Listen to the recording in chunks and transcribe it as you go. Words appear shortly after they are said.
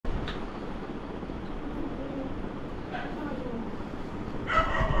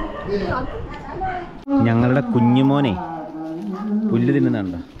ഞങ്ങളുടെ കുഞ്ഞുമോനെ പുല്ല്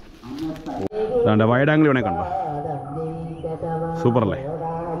തിന്നുന്നുണ്ടോ? അതുകൊണ്ട് വൈഡ് ആംഗിൾ വേണേ കണ്ടോ? സൂപ്പർ അല്ലേ?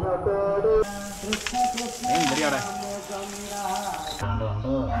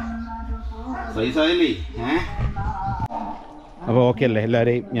 അപ്പോൾ ഓക്കെ അല്ലേ?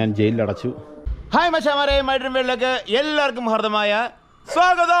 എല്ലാവരെയും ഞാൻ ജയിലിൽ അടച്ചു. ഹായ് മച്ചാമാരെ, മൈ ഡ്രീം വേൾഡിലേക്ക് എല്ലാവർക്കും ഹാർദമായ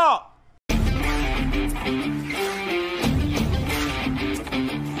സ്വാഗതം.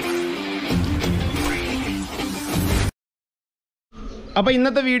 അപ്പോൾ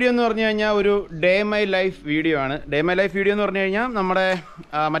ഇന്നത്തെ വീഡിയോ എന്ന് പറഞ്ഞു കഴിഞ്ഞാൽ ഒരു ഡേ മൈ ലൈഫ് വീഡിയോ ആണ്. ഡേ മൈ ലൈഫ് വീഡിയോ എന്ന് പറഞ്ഞു കഴിഞ്ഞാൽ നമ്മുടെ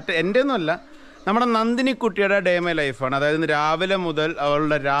എൻ്റെ ഒന്നുമല്ല, നമ്മുടെ നന്ദിനിക്കുട്ടിയുടെ ഡേ മൈ ലൈഫാണ്. അതായത് ഇന്ന് രാവിലെ മുതൽ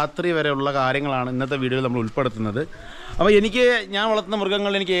അവളുടെ രാത്രി വരെയുള്ള കാര്യങ്ങളാണ് ഇന്നത്തെ വീഡിയോയിൽ നമ്മൾ ഉൾപ്പെടുത്തുന്നത്. അപ്പോൾ ഞാൻ വളർത്തുന്ന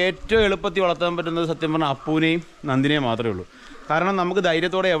മൃഗങ്ങളിൽ എനിക്ക് ഏറ്റവും എളുപ്പത്തിൽ വളർത്താൻ പറ്റുന്നത് സത്യം പറഞ്ഞാൽ അപ്പൂനെയും നന്ദിനെയും മാത്രമേ ഉള്ളൂ. കാരണം നമുക്ക്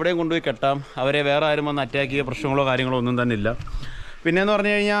ധൈര്യത്തോടെ എവിടെയും കൊണ്ടുപോയി കെട്ടാം. അവരെ വേറെ ആരും വന്ന് അറ്റാക്ക് ചെയ്യുക പ്രശ്നങ്ങളോ കാര്യങ്ങളോ ഒന്നും തന്നെ ഇല്ല. പിന്നെയെന്ന്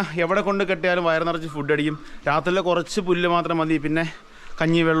പറഞ്ഞു കഴിഞ്ഞാൽ എവിടെ കൊണ്ട് കെട്ടിയാലും വയറ് നിറച്ച് ഫുഡ് അടിക്കും. രാത്രിയിലെ കുറച്ച് പുല്ല് മാത്രം മതി. പിന്നെ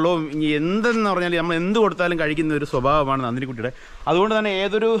കഞ്ഞി വെള്ളവും ഇനി എന്തെന്ന് പറഞ്ഞാൽ നമ്മൾ എന്ത് കൊടുത്താലും കഴിക്കുന്ന ഒരു സ്വഭാവമാണ് നന്ദിനിക്കുട്ടിയുടെ. അതുകൊണ്ട് തന്നെ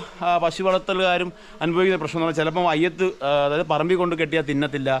ഏതൊരു പശു വളർത്തലുകാരും അനുഭവിക്കുന്ന പ്രശ്നം എന്ന് പറഞ്ഞാൽ ചിലപ്പോൾ അയ്യത്ത്, അതായത് പറമ്പിൽ കൊണ്ട് കെട്ടിയാൽ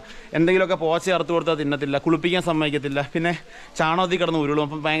തിന്നത്തില്ല, എന്തെങ്കിലുമൊക്കെ പോച്ച ചേർത്ത് കൊടുത്താൽ തിന്നത്തില്ല, കുളിപ്പിക്കാൻ സമ്മതിക്കത്തില്ല, പിന്നെ ചാണകത്തിൽ കിടന്ന് ഉരുളും.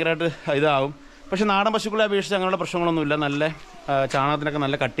 അപ്പം ഭയങ്കരമായിട്ട് ഇതാവും. പക്ഷേ നാടൻ പശുക്കളെ അപേക്ഷിച്ച് അങ്ങനെയുള്ള പ്രശ്നങ്ങളൊന്നുമില്ല. നല്ല ചാണകത്തിനൊക്കെ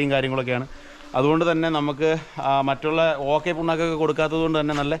നല്ല കട്ടിയും കാര്യങ്ങളൊക്കെയാണ്. അതുകൊണ്ട് തന്നെ നമുക്ക് മറ്റുള്ള ഓക്കെ പുണ്ണാക്കൊക്കെ കൊടുക്കാത്തത് കൊണ്ട്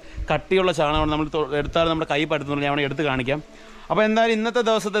തന്നെ നല്ല കട്ടിയുള്ള ചാണകമാണ്. നമ്മൾ എടുത്താൽ നമ്മുടെ കൈ പറ്റുന്നുണ്ട്. ഞാൻ എടുത്ത് കാണിക്കാം. അപ്പോൾ എന്തായാലും ഇന്നത്തെ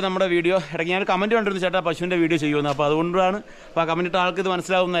ദിവസത്തെ നമ്മുടെ വീഡിയോ ഇടയ്ക്ക് ഞാൻ കമൻറ്റ് കണ്ടിരുന്നു, ചേട്ടാ പശുവിൻ്റെ വീഡിയോ ചെയ്യുമെന്ന്. അപ്പോൾ അതുകൊണ്ടാണ് അപ്പോൾ ആ കമൻറ്റ് ഇട്ട ആൾക്ക് ഇത്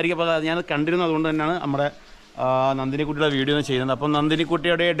മനസ്സിലാവുന്നതായിരിക്കും. അപ്പോൾ ഞാൻ കണ്ടിരുന്നു. അതുകൊണ്ട് തന്നെയാണ് നമ്മുടെ നന്ദിനിക്കുട്ടിയുടെ വീഡിയോ ചെയ്യുന്നത്. അപ്പം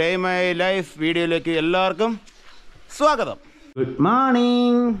നന്ദിനിക്കുട്ടിയുടെ ഡേ മൈ ലൈഫ് വീഡിയോയിലേക്ക് എല്ലാവർക്കും സ്വാഗതം. Good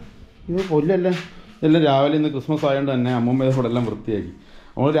morning. ഇത് പൊല്ലല്ലേ? ഇതെല്ലാം രാവിലെ ഇന്ന് ക്രിസ്മസ് ആയതുകൊണ്ട് തന്നെ അമ്മൂമ്മ ഇവിടെ എല്ലാം വൃത്തിയാക്കി.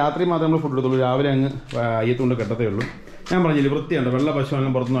 നമ്മൾ രാത്രി മാത്രമേ നമ്മൾ ഫുഡ് എടുത്തുള്ളൂ. രാവിലെ അങ്ങ് അയ്യത്തുകൊണ്ട് കെട്ടത്തേ ഉള്ളൂ. ഞാൻ പറഞ്ഞില്ല, വൃത്തിയുണ്ട്. വെള്ള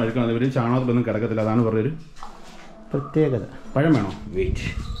പശുവെല്ലാം പുറത്തുനിന്ന് അഴുക്കണം. ഇവർ ചാണകത്തിലൊന്നും കിടക്കത്തില്ല. അതാണ് പറഞ്ഞൊരു പ്രത്യേകത. പഴം വേണോ? വെയിറ്റ്,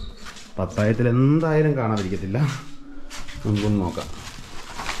 പത്തായത്തിൽ എന്തായാലും കാണാതിരിക്കത്തില്ല. നമുക്കൊന്ന് നോക്കാം.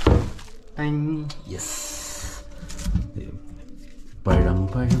 യെസ്, പഴം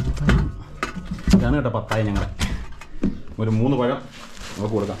പഴം പഴം ഇതാണ് കേട്ടോ പത്തായം. ഞങ്ങളെ ഒരു 3 പഴം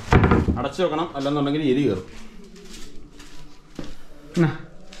നമുക്ക് കൊടുക്കാം. അടച്ചു വെക്കണം, അല്ലെന്നുണ്ടെങ്കിൽ എരി കയറും.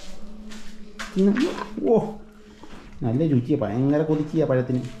 ഓ നല്ല രുചിയാണ്, ഭയങ്കര കൊതിക്കുക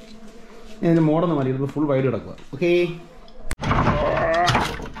പഴത്തിന്. ഇതിന് മോഡൊന്നും മതി, ഇത് ഫുൾ വൈഡ് കിടക്കുക. ഓക്കേ.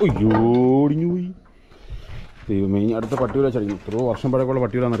 അയ്യോ, ഒടിഞ്ഞു പോയി. ദൈവമേ, ഇനി അടുത്ത പട്ടിയൂല ചടിക്കും. ഇത്രയോ വർഷം പഴക്കമുള്ള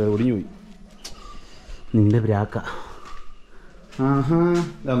പട്ടിയൂലാന്നറിയാം, ഒടിഞ്ഞു പോയി. നിന്റെ ബ്രാക്ക. ആഹാ,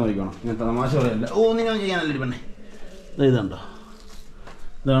 ഇതാ നോക്കണം. ഇങ്ങനത്തെ തമാശ പറയല്ല. ഓ, നിങ്ങൾ ചെയ്യാനല്ലേ പെണ്ണെ. ഇതുണ്ടോ?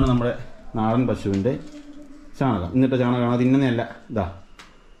 ഇതാണ് നമ്മുടെ നാടൻ പശുവിൻ്റെ ചാണകം. ഇന്നിട്ട ചാണകമാണ്. അത് ഇന്നതെയല്ല. ഇതാ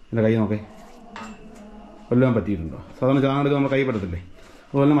എൻ്റെ കൈ നോക്കേ, കൊല്ലാൻ പറ്റിയിട്ടുണ്ടോ? സാധാരണ ചാണകം എടുക്കാൻ നമ്മുടെ കൈ പറ്റത്തില്ലേ?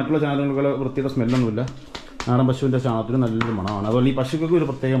 അതുപോലെ മറ്റുള്ള ചാണകങ്ങൾക്ക് വൃത്തിയുടെ സ്മെല്ലൊന്നുമില്ല. നാടൻ പശുവിൻ്റെ ചാണകത്തിന് നല്ലൊരു മണമാണ്. അതുപോലെ ഈ പശുക്കൾക്ക് ഒരു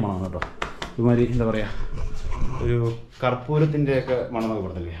പ്രത്യേക മണമാണ് കേട്ടോ. ഇതുമാതിരി എന്താ പറയുക, ഒരു കർപ്പൂരത്തിൻ്റെയൊക്കെ മണം എന്നൊക്കെ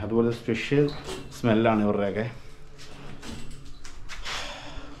പറഞ്ഞില്ലേ, അതുപോലെ സ്പെഷ്യൽ സ്മെല്ലാണ് ഇവരുടെയൊക്കെ.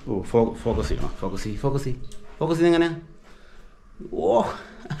 ഓ, ഫോക്കസ് ചെയ്യണം. ഫോക്കസ് എങ്ങനെ? ഓ,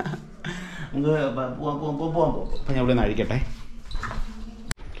 അപ്പം ഞാൻ ഇവിടെ നിന്ന് അഴിക്കട്ടെ.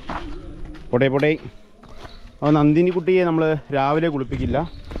 പൊട്ടേ. അപ്പോൾ നന്ദിനിക്കുട്ടിയെ നമ്മൾ രാവിലെ കുളിപ്പിക്കില്ല,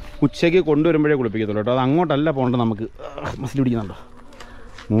 ഉച്ചയ്ക്ക് കൊണ്ടുവരുമ്പോഴേ കുളിപ്പിക്കത്തുള്ളൂ കേട്ടോ. അത് അങ്ങോട്ടല്ല പോകേണ്ടത്. നമുക്ക് മസിൽ പിടിക്കുന്നുണ്ടോ?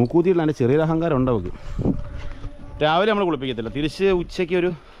 മൂക്കൂത്തിയുള്ള അതിൻ്റെ ചെറിയൊരു അഹങ്കാരം ഉണ്ട് അവൾക്ക്. രാവിലെ നമ്മൾ കുളിപ്പിക്കത്തില്ല, തിരിച്ച് ഉച്ചയ്ക്ക്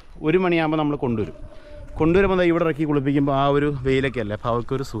ഒരു 1 മണിയാകുമ്പോൾ നമ്മൾ കൊണ്ടുവരുമ്പോൾ ഇവിടെ ഇറക്കി കുളിപ്പിക്കുമ്പോൾ ആ ഒരു വെയിലൊക്കെയല്ലേ, അപ്പോൾ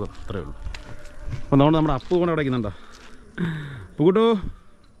അവൾക്കൊരു സുഖം. അത്രയേ ഉള്ളൂ. അപ്പോൾ അതുകൊണ്ട് നമ്മുടെ അപ്പു കൊണ്ട് അടയ്ക്കുന്നുണ്ടോ? പൂക്കൂട്ടു,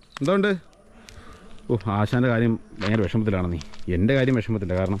 എന്തുകൊണ്ട്? ഓ, ആശാൻ്റെ കാര്യം ഭയങ്കര വിഷമത്തിലാണ്. നീ എൻ്റെ കാര്യം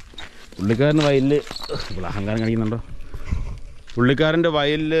വിഷമത്തില്ല. കാരണം പുള്ളിക്കാരൻ്റെ വയലിൽ ഇപ്പോൾ അഹങ്കാരം കാണിക്കുന്നുണ്ടോ? പുള്ളിക്കാരൻ്റെ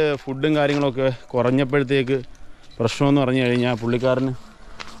വയലിൽ ഫുഡും കാര്യങ്ങളൊക്കെ കുറഞ്ഞപ്പോഴത്തേക്ക് പ്രശ്നമെന്ന് പറഞ്ഞു കഴിഞ്ഞാൽ പുള്ളിക്കാരന്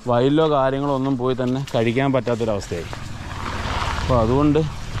വയലിലോ കാര്യങ്ങളോ ഒന്നും പോയി തന്നെ കഴിക്കാൻ പറ്റാത്തൊരവസ്ഥയായി. അപ്പോൾ അതുകൊണ്ട്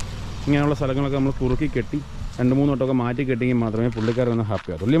ഇങ്ങനെയുള്ള സ്ഥലങ്ങളൊക്കെ നമ്മൾ കുറുക്കി കെട്ടി 2-3 വട്ടമൊക്കെ മാറ്റി കെട്ടിയെങ്കിൽ മാത്രമേ പുള്ളിക്കാരൻ ഒന്ന് ഹാപ്പി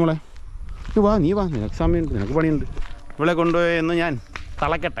ആകത്തുള്ളൂ. മോളെ നീ വാ, നിനക്ക് സമയമുണ്ട്, നിനക്ക് പണിയുണ്ട്. ഇവിടെ കൊണ്ടുപോയി എന്ന് ഞാൻ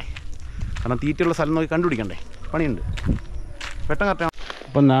തളയ്ക്കട്ടെ. കാരണം തീറ്റയുള്ള സ്ഥലം നോക്കി കണ്ടുപിടിക്കണ്ടേ, പണിയുണ്ട്. പെട്ടെന്ന് കറക്റ്റ്.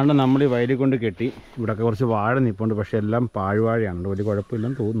 അപ്പം നാണ്ട് നമ്മൾ ഈ വയലിൽ കൊണ്ട് കെട്ടി. ഇവിടെയൊക്കെ കുറച്ച് വാഴ നിൽപ്പുണ്ട്, പക്ഷേ എല്ലാം പാഴ്വാഴയാണ്. വലിയ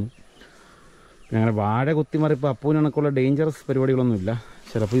കുഴപ്പമില്ലെന്ന് തോന്നുന്നു. അങ്ങനെ വാഴ കുത്തിമറിപ്പോൾ അപ്പൂന് കണക്കുള്ള ഡേഞ്ചറസ് പരിപാടികളൊന്നുമില്ല.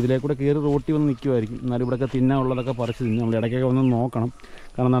 ചിലപ്പോൾ ഇതിലേക്കൂടെ കയറി റോട്ടി വന്ന് നിൽക്കുമായിരിക്കും. എന്നാലും ഇവിടെയൊക്കെ തിന്നാനുള്ളതൊക്കെ പറിച്ച് തിന്നും. നമ്മൾ ഇടയ്ക്കൊക്കെ വന്ന് നോക്കണം.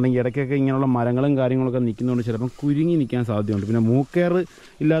 കാരണം എന്താണെങ്കിൽ ഇടയ്ക്കൊക്കെ ഇങ്ങനെയുള്ള മരങ്ങളും കാര്യങ്ങളൊക്കെ നിൽക്കുന്നതുകൊണ്ട് ചിലപ്പം കുരുങ്ങി നിൽക്കാൻ സാധ്യതയുണ്ട്. പിന്നെ മൂക്കേർ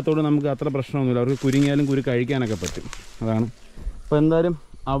ഇല്ലാത്തതുകൊണ്ട് നമുക്ക് അത്ര പ്രശ്നമൊന്നുമില്ല. അവർക്ക് കുരുങ്ങിയാലും കുരു കഴിക്കാനൊക്കെ പറ്റും. അതാണ്. അപ്പോൾ എന്തായാലും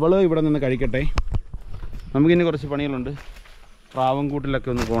അവൾ ഇവിടെ നിന്ന് കഴിക്കട്ടെ. നമുക്കിനി കുറച്ച് പണികളുണ്ട്. പ്രാവൻകൂട്ടിലൊക്കെ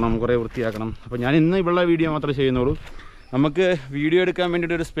ഒന്ന് പോകണം, കുറേ വൃത്തിയാക്കണം. അപ്പോൾ ഞാൻ ഇന്ന് ഇവിടെ വീഡിയോ മാത്രമേ ചെയ്യുന്നുള്ളൂ. നമുക്ക് വീഡിയോ എടുക്കാൻ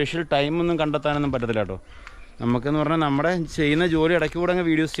വേണ്ടിയിട്ട് ഒരു സ്പെഷ്യൽ ടൈമൊന്നും കണ്ടെത്താനൊന്നും പറ്റത്തില്ല കേട്ടോ. നമുക്കെന്ന് പറഞ്ഞാൽ നമ്മുടെ ചെയ്യുന്ന ജോലി ഇടയ്ക്ക് കൂടെ അങ്ങ്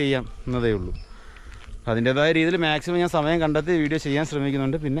വീഡിയോസ് ചെയ്യാം എന്നതേ ഉള്ളൂ. അതിൻ്റേതായ രീതിയിൽ മാക്സിമം ഞാൻ സമയം കണ്ടെത്തി വീഡിയോ ചെയ്യാൻ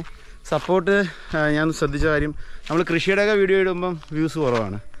ശ്രമിക്കുന്നുണ്ട്. പിന്നെ സപ്പോർട്ട് ഞാൻ ശ്രദ്ധിച്ച കാര്യം, നമ്മൾ കൃഷിയുടെയൊക്കെ വീഡിയോ ഇടുമ്പം വ്യൂസ്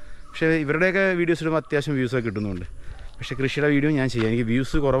കുറവാണ്. പക്ഷേ ഇവരുടെയൊക്കെ വീഡിയോസ് ഇടുമ്പോൾ അത്യാവശ്യം വ്യൂസൊക്കെ കിട്ടുന്നുണ്ട്. പക്ഷേ കൃഷിയുടെ വീഡിയോ ഞാൻ ചെയ്യാം. എനിക്ക്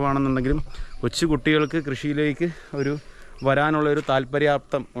വ്യൂസ് കുറവാണെന്നുണ്ടെങ്കിലും കൊച്ചു കുട്ടികൾക്ക് കൃഷിയിലേക്ക് ഒരു വരാനുള്ളൊരു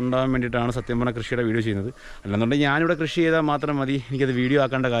താല്പര്യാപ്തം ഉണ്ടാകാൻ വേണ്ടിയിട്ടാണ് സത്യം പറഞ്ഞാൽ കൃഷിയുടെ വീഡിയോ ചെയ്യുന്നത്. അല്ലെന്നുണ്ടെങ്കിൽ ഞാനിവിടെ കൃഷി ചെയ്താൽ മാത്രം മതി, എനിക്കത് വീഡിയോ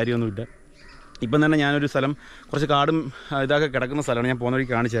ആക്കേണ്ട കാര്യമൊന്നുമില്ല. ഇപ്പം തന്നെ ഞാനൊരു സ്ഥലം കുറച്ച് കാടും ഇതൊക്കെ കിടക്കുന്ന സ്ഥലമാണ്, ഞാൻ പോകുന്ന വഴി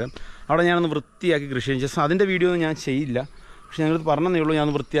കാണിച്ചു തരാം. അവിടെ ഞാനൊന്ന് വൃത്തിയാക്കി കൃഷി ചെയ്യും. ജസ്റ്റ് അതിൻ്റെ വീഡിയോ ഒന്നും ഞാൻ ചെയ്യില്ല, പക്ഷേ ഞങ്ങൾ പറഞ്ഞതേ ഉള്ളൂ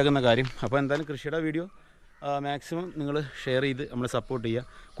ഞാനൊന്ന് വൃത്തിയാക്കുന്ന കാര്യം. അപ്പോൾ എന്തായാലും കൃഷിയുടെ വീഡിയോ മാക്സിമം നിങ്ങൾ ഷെയർ ചെയ്ത് നമ്മളെ സപ്പോർട്ട് ചെയ്യുക,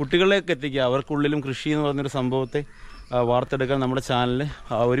 കുട്ടികളിലേക്ക് എത്തിക്കുക. അവർക്കുള്ളിലും കൃഷി എന്ന് പറഞ്ഞൊരു സംഭവത്തെ വാർത്തെടുക്കാൻ നമ്മുടെ ചാനലിൽ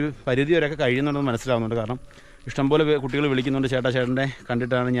ഒരു പരിധി വരെയൊക്കെ കഴിയുന്നുണ്ടെന്ന് മനസ്സിലാവുന്നുണ്ട്. കാരണം ഇഷ്ടംപോലെ കുട്ടികൾ വിളിക്കുന്നുണ്ട്, ചേട്ടൻ്റെ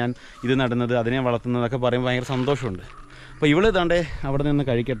കണ്ടിട്ടാണ് ഞാൻ ഇത് നടുന്നത്, അതിനെ വളർത്തുന്നതൊക്കെ പറയുമ്പോൾ ഭയങ്കര സന്തോഷമുണ്ട്. അപ്പോൾ ഇവൾ ഇതാണ്ടേ അവിടെ നിന്ന്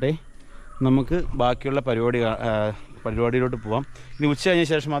കഴിക്കട്ടെ, നമുക്ക് ബാക്കിയുള്ള പരിപാടിയിലോട്ട് പോവാം. ഇനി ഉച്ച കഴിഞ്ഞ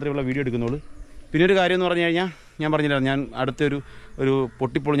ശേഷം മാത്രമേ ഉള്ള വീഡിയോ എടുക്കുന്നുള്ളൂ. പിന്നെ ഒരു കാര്യം എന്ന് പറഞ്ഞു കഴിഞ്ഞാൽ, ഞാൻ പറഞ്ഞില്ല ഞാൻ അടുത്തൊരു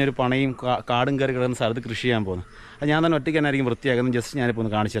പൊട്ടിപ്പൊളിഞ്ഞൊരു പണയും കാടും കയറി കിടക്കുന്ന സ്ഥലത്ത് കൃഷി ചെയ്യാൻ പോകുന്നു. അത് ഞാൻ തന്നെ ഒറ്റയ്ക്ക് തന്നെ ആയിരിക്കും വൃത്തിയാക്കുന്നത്. ജസ്റ്റ് ഞാനിപ്പോൾ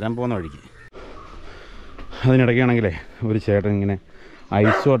ഒന്ന് കാണിച്ചു തരാൻ പോകുന്ന വഴിക്ക്. അതിനിടയ്ക്കാണെങ്കിലേ ഒരു ചേട്ടൻ ഇങ്ങനെ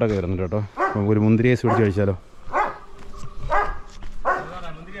ഐസോട്ടൊക്കെ വരുന്നുണ്ട് കേട്ടോ. അപ്പം ഒരു മുന്തിരി ഐസ് പിടിച്ച് കഴിച്ചാലോ?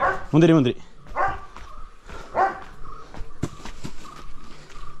 മുന്തിരി ഇന്ന് മതി.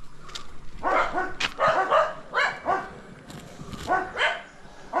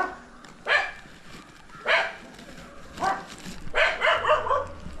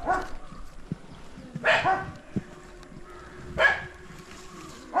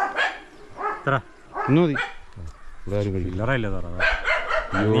 ചില്ലറയില്ല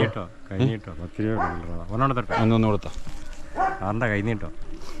കഴിഞ്ഞിട്ടോ 10 രൂപ ഒരെണ്ണം തൊട്ടോ ഒന്ന് കൊടുത്താ ആറിൻ്റെ കഴിഞ്ഞിട്ടോ.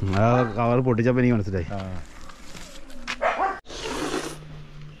 ആ കവർ പൊട്ടിച്ചപ്പോൾ എനിക്ക് മനസ്സിലായി.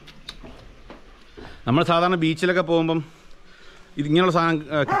 നമ്മൾ സാധാരണ ബീച്ചിലൊക്കെ പോകുമ്പം ഇങ്ങനെയുള്ള സാധനം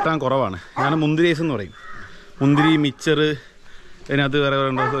കിട്ടാൻ കുറവാണ്. ഞാൻ മുന്തിരി ഐസ് എന്ന് പറയും. മുന്തിരി, മിച്ചർ, ഇതിനകത്ത് വേറെ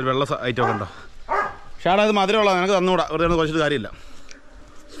ഉണ്ടോ, ഒരു വെള്ള ഐറ്റമൊക്കെ ഉണ്ടോ. പക്ഷേ അവിടെ അത് മധുരമുള്ള നിനക്ക് തന്നുകൂടാ, വെറുതെ കുറച്ചിട്ട് കാര്യമില്ല.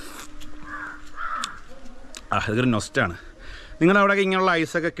 ഇതൊരു നൊസ്റ്റാണ്. നിങ്ങളുടെ അവിടെയൊക്കെ ഇങ്ങനെയുള്ള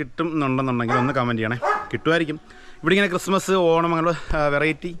ഐസൊക്കെ കിട്ടുന്നുണ്ടെന്നുണ്ടെങ്കിൽ ഒന്ന് കമൻറ്റ് ചെയ്യണേ. കിട്ടുമായിരിക്കും. ഇവിടെ ഇങ്ങനെ ക്രിസ്മസ്, ഓണം, അങ്ങനെ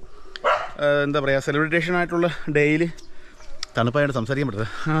വെറൈറ്റി എന്താ പറയുക സെലിബ്രേഷൻ ആയിട്ടുള്ള ഡേയിൽ, തണുപ്പായിട്ട് സംസാരിക്കാൻ പറ്റത്തില്ല,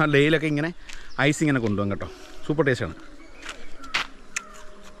 ആ ഡേയിലൊക്കെ ഇങ്ങനെ ഐസ് ഇങ്ങനെ കൊണ്ടുപോകും കേട്ടോ. സൂപ്പർ ടേസ്റ്റാണ്.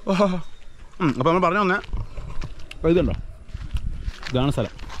 ഓഹോ. അപ്പോൾ നമ്മൾ പറഞ്ഞു വന്നേ ഇതുണ്ടോ, ഇതാണ്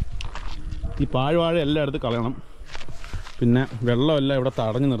സ്ഥലം. ഈ പാഴ്വാഴ എല്ലാം എടുത്ത് കളയണം. പിന്നെ വെള്ളമെല്ലാം ഇവിടെ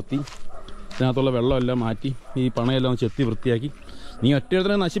തടഞ്ഞു നിർത്തി ഇതിനകത്തുള്ള വെള്ളമെല്ലാം മാറ്റി ഈ പണയെല്ലാം ചെത്തി വൃത്തിയാക്കി. നീ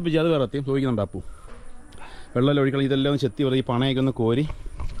ഒറ്റയിടത്തിനെ നശിപ്പിച്ച് അത് വേറെ എത്തിയും ചോദിക്കുന്നുണ്ട്. അപ്പൂ വെള്ളമെല്ലാം ഒഴിക്കണം. ഇതെല്ലാം ഒന്ന് ചെത്തി ഈ പണയൊക്കെ ഒന്ന് കോരി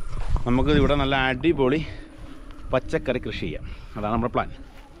നമുക്ക് ഇവിടെ നല്ല അടിപൊളി പച്ചക്കറി കൃഷി ചെയ്യാം. അതാണ് നമ്മുടെ പ്ലാൻ.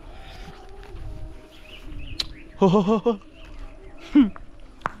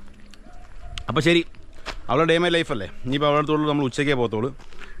 അപ്പോൾ ശരി, അവളുടെ ഡേ മൈ ലൈഫ് അല്ലേ. ഇനിയിപ്പോൾ അവളുടെ അടുത്തുള്ളൂ, നമ്മൾ ഉച്ചയ്ക്കേ പോകത്തുള്ളൂ.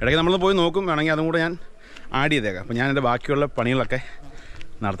 ഇടയ്ക്ക് നമ്മൾ പോയി നോക്കും, വേണമെങ്കിൽ അതും കൂടെ ഞാൻ ആഡ് ചെയ്തേക്കാം. അപ്പോൾ ഞാൻ എൻ്റെ ബാക്കിയുള്ള പണികളൊക്കെ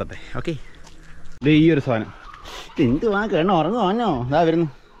നടത്തട്ടെ. ഓക്കെ. ഇത് ഈ ഒരു സാധനം എന്തുവാ കേട്ടോ, ഉറങ്ങുവാനോ? ഇതാ വരുന്നു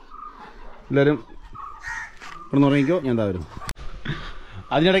എല്ലാവരും ഇവിടെ ഉറങ്ങിക്കോ, ഞാൻ എന്താ വരുന്നു.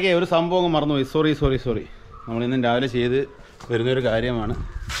 അതിനിടയ്ക്ക് ഒരു സംഭവം മറന്നുപോയി. സോറി. നമ്മളിന്നും രാവിലെ ചെയ്ത് വരുന്നൊരു കാര്യമാണ്.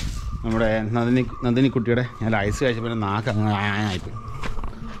 നമ്മുടെ നന്ദിനിക്കുട്ടിയുടെ, ഞാൻ ഐസ് കഴിച്ചപ്പോൾ നാക്ക് അങ്ങനെ ആയിപ്പോയി.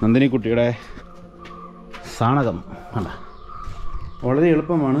 നന്ദിനിക്കുട്ടിയുടെ സാണകം അല്ല, വളരെ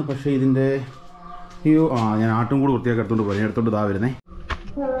എളുപ്പമാണ്. പക്ഷേ ഇതിൻ്റെ ഞാൻ ആട്ടും കൂടി വൃത്തിയാക്കി എടുത്തോണ്ട് പോയി. എടുത്തോണ്ട് ഇതാ വരുന്നേ.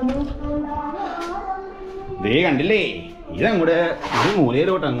 ദേ കണ്ടില്ലേ, ഇതങ്ങോട്ട് ഒരു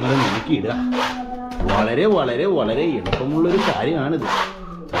മൂലയിലോട്ട് അങ്ങനെ നോക്കിയിടുക. വളരെ വളരെ വളരെ എളുപ്പമുള്ളൊരു കാര്യമാണിത്.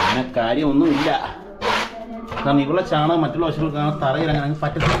 അങ്ങനെ കാര്യമൊന്നുമില്ല. കാരണം ഇവിടെ ചാണകം മറ്റുള്ള വശങ്ങൾ കാണാൻ തറയിൽ അങ്ങനെ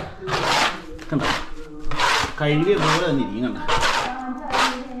പറ്റത്തില്ല. കണ്ട കഴുകിയ പോലെ തന്നെ ഇരിക്കും. കണ്ട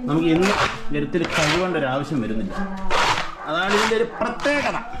നമുക്ക് എന്ന് തരത്തിൽ കഴുകേണ്ട ഒരു ആവശ്യം വരുന്നില്ല. അതാണ് ഇതിൻ്റെ ഒരു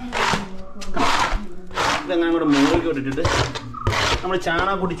പ്രത്യേകത. ഇതങ്ങനെ കൂടെ മുകളിലേക്ക് ഇട്ടിട്ട് നമ്മൾ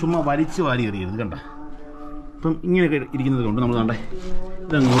ചാണകക്കൂട്ടി ചുമ്മാ വലിച്ചു വാരി എറിയരുത്. കണ്ട ഇപ്പം ഇങ്ങനെയൊക്കെ ഇരിക്കുന്നത് കൊണ്ട് നമ്മൾ കണ്ടേ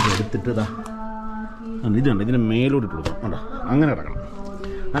ഇതങ്ങോട്ട് എടുത്തിട്ട് ഇതാ ഇത് കണ്ട ഇതിൻ്റെ മേലോട്ട് ഇട്ട് കൊടുക്കണം. കണ്ട അങ്ങനെ കിടക്കണം.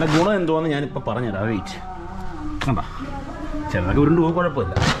 നല്ല ഗുണം എന്തോന്ന് ഞാനിപ്പോൾ പറഞ്ഞുതരാം. വെയിറ്റ്. കണ്ട ചിലതൊക്കെ ഉരുണ്ട് പോകും,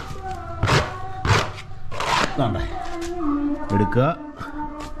 കുഴപ്പമില്ല. ഇതാണ്ടേ എടുക്കുക,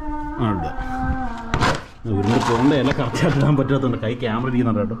 ഇടുക. ഉരുണ്ട് പോകേണ്ട എല്ലാം കറക്റ്റായിട്ട് ഇടാൻ പറ്റാത്തതുണ്ട്. കൈ ക്യാമറ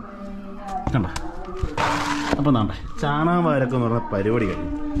ഇരിക്കുന്നുണ്ട് കേട്ടോ. കണ്ട അപ്പം നാണ്ടേ ചാണകം വാരൊക്കെ എന്ന് പറഞ്ഞ പരിപാടി കഴിഞ്ഞു.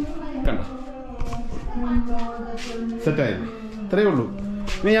 കണ്ട സെറ്റായില്ലേ? ഇത്രയേ ഉള്ളൂ.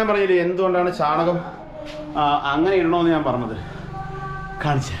 ഇനി ഞാൻ പറഞ്ഞില്ലേ എന്തുകൊണ്ടാണ് ചാണകം അങ്ങനെ ഇടണമെന്ന് ഞാൻ പറഞ്ഞത്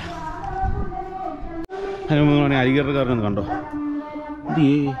കാണിച്ചു തരാം. അതിന് മുന്നേ അരികേറക്കാരനൊന്ന് കണ്ടോ?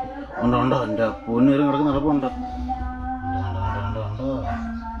 ഇതേ ഉണ്ടോ ഉണ്ടോ എൻ്റെ പൊന്നേരം കിടക്കുന്ന നടപ്പുണ്ട്.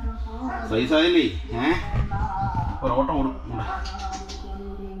 സൈസായില്ലേ? ഒരോട്ടം കൊടുക്കും.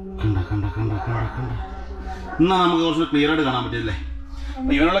 കണ്ട കണ്ട കണ്ട കണ്ട കണ്ട. എന്നാ നമുക്ക് കുറച്ച് ക്ലിയർ ആയിട്ട് കാണാൻ പറ്റില്ലേ?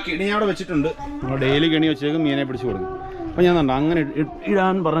 അപ്പോൾ ഇവനുള്ള കെണി ഞാൻ അവിടെ വെച്ചിട്ടുണ്ട്. നമ്മൾ ഡെയിലി കെണി വെച്ചേക്കും, മീനെ പിടിച്ച് കൊടുക്കും. അപ്പോൾ ഞാൻ കണ്ടോ അങ്ങനെ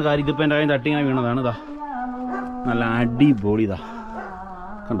ഇടാൻ പറഞ്ഞ കാര്യം ഇതിപ്പോൾ എൻ്റെ കാര്യം തട്ടിങ്ങനെ വീണതാണ്. ഇതാ നല്ല അടിപൊളി. ഇതാ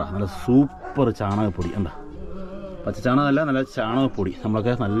കണ്ട നല്ല സൂപ്പർ ചാണകപ്പൊടി. കണ്ട പച്ച ചാണകമല്ല, നല്ല ചാണകപ്പൊടി.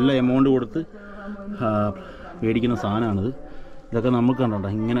 നമ്മളൊക്കെ നല്ല എമൗണ്ട് കൊടുത്ത് മേടിക്കുന്ന സാധനമാണിത്. ഇതൊക്കെ നമുക്ക് കണ്ടോ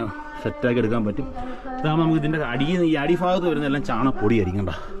ഇങ്ങനെ സെറ്റാക്കി എടുക്കാൻ പറ്റും. ഇതാകുമ്പോൾ നമുക്ക് ഇതിൻ്റെ ഈ അടിഭാഗത്ത് വരുന്ന എല്ലാം ചാണകപ്പൊടിയായിരിക്കും.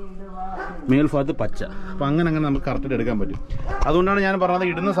 കണ്ട മേൽഭാഗത്ത് പച്ച. അപ്പോൾ അങ്ങനെ നമുക്ക് കറക്റ്റായിട്ട് എടുക്കാൻ പറ്റും. അതുകൊണ്ടാണ് ഞാൻ പറഞ്ഞത്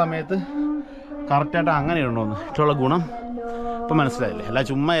ഇടുന്ന സമയത്ത് കറക്റ്റായിട്ട് അങ്ങനെ ഇടണമെന്ന്. ഇഷ്ടമുള്ള ഗുണം ഇപ്പം മനസ്സിലായില്ലേ? അല്ല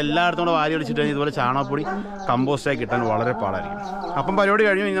ചുമ്മാ എല്ലായിടത്തും കൂടെ വാരി അടിച്ചിട്ട് ഇതുപോലെ ചാണകപ്പൊടി കമ്പോസ്റ്റായി കിട്ടാൻ വളരെ പാടായിരിക്കും. അപ്പം പരിപാടി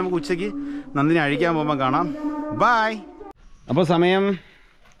കഴിഞ്ഞു. ഇനി നമുക്ക് ഉച്ചയ്ക്ക് നന്ദിനി അഴിക്കാൻ പോകുമ്പോൾ കാണാം. ബായ്. അപ്പോൾ സമയം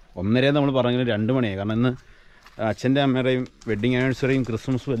 1:30 നമ്മൾ പറഞ്ഞെങ്കിലും 2 മണിയായി. കാരണം ഇന്ന് അച്ഛൻ്റെ അമ്മയുടെയും വെഡ്ഡിങ് ആനിവേഴ്സറിയും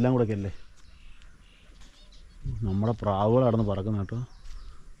ക്രിസ്മസും എല്ലാം കൂടെ ഒക്കെ അല്ലേ. നമ്മുടെ പ്രാവുകൾ നടന്ന് പറക്കുന്ന കേട്ടോ.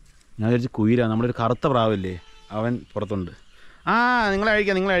 ഞാൻ വിചാരിച്ച് കുയിലാണ്. നമ്മുടെ ഒരു കറുത്ത പ്രാവില്ലേ, അവൻ പുറത്തുണ്ട്. നിങ്ങളെ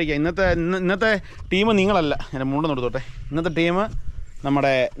അഴിക്കുക. ഇന്നത്തെ ടീം നിങ്ങളല്ല. എൻ്റെ മുണ്ട് കൊടുത്തോട്ടെ. ഇന്നത്തെ ടീം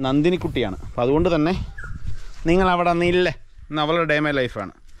നമ്മുടെ നന്ദിനിക്കുട്ടിയാണ്. അപ്പോൾ അതുകൊണ്ട് തന്നെ നിങ്ങളവിടെ നിന്നില്ലേ. ഇന്ന് അവളുടെ ഡേ മൈ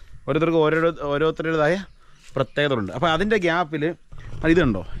ലൈഫാണ്. ഓരോരുത്തർക്കും ഓരോരുത്തരുടേതായ പ്രത്യേകത ഉണ്ട്. അപ്പോൾ അതിൻ്റെ ഗ്യാപ്പിൽ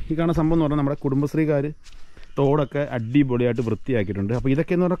ഇതുണ്ടോ ഈ കാണുന്ന സംഭവം എന്ന് പറഞ്ഞാൽ നമ്മുടെ കുടുംബശ്രീക്കാർ തോടൊക്കെ അടിപൊളിയായിട്ട് വൃത്തിയാക്കിയിട്ടുണ്ട്. അപ്പോൾ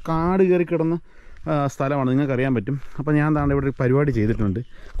ഇതൊക്കെ എന്ന് പറഞ്ഞാൽ കാട് കയറി കിടന്ന സ്ഥലമാണ്, നിങ്ങൾക്കറിയാൻ പറ്റും. അപ്പോൾ ഞാൻ താണ്ട് ഇവിടെ ഒരു പരിപാടി ചെയ്തിട്ടുണ്ട്.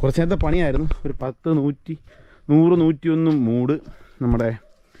 കുറച്ച് നേരത്തെ പണിയായിരുന്നു. ഒരു 100-101 മൂട് നമ്മുടെ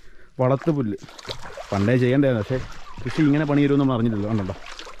വളർത്തുപുല്ല് പണ്ടേ ചെയ്യേണ്ടതായിരുന്നു. പക്ഷേ കൃഷി ഇങ്ങനെ പണി വരുമെന്ന് നമ്മൾ അറിഞ്ഞില്ലല്ലോ. കണ്ടോ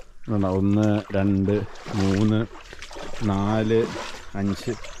 1 2 3 4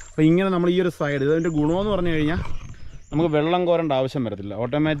 5. അപ്പോൾ ഇങ്ങനെ നമ്മൾ ഈ ഒരു സൈഡ്, ഇതിൻ്റെ ഗുണമെന്ന് പറഞ്ഞു കഴിഞ്ഞാൽ നമുക്ക് വെള്ളം കോരേണ്ട ആവശ്യം വരത്തില്ല.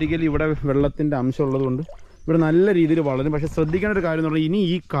 ഓട്ടോമാറ്റിക്കലി ഇവിടെ വെള്ളത്തിൻ്റെ അംശം ഉള്ളതുകൊണ്ട് ഇവിടെ നല്ല രീതിയിൽ വളരും. പക്ഷേ ശ്രദ്ധിക്കേണ്ട ഒരു കാര്യം എന്ന് പറഞ്ഞാൽ ഇനി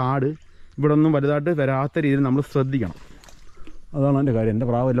ഈ കാട് ഇവിടെ ഒന്നും വലുതായിട്ട് വരാത്ത രീതിയിൽ നമ്മൾ ശ്രദ്ധിക്കണം. അതാണ് എൻ്റെ കാര്യം. എൻ്റെ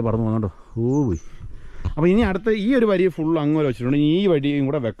പ്രാവെല്ലാം പറഞ്ഞു പോകുന്നുണ്ടോ. പോയി. അപ്പോൾ ഇനി അടുത്ത ഈ ഒരു വരി ഫുൾ അങ്ങോട്ട് വെച്ചിട്ടുണ്ട്. ഈ വഴിയും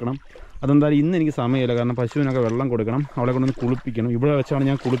കൂടെ വെക്കണം. അതെന്തായാലും ഇന്ന് എനിക്ക് സമയമില്ല. കാരണം പശുവിനൊക്കെ വെള്ളം കൊടുക്കണം, അവളെ കൊണ്ടൊന്ന് കുളിപ്പിക്കണം. ഇവിടെ വെച്ചാണ്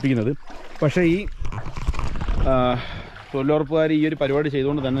ഞാൻ കുളിപ്പിക്കുന്നത്. പക്ഷേ ഈ തൊഴിലുറപ്പുകാർ ഈ ഒരു പരിപാടി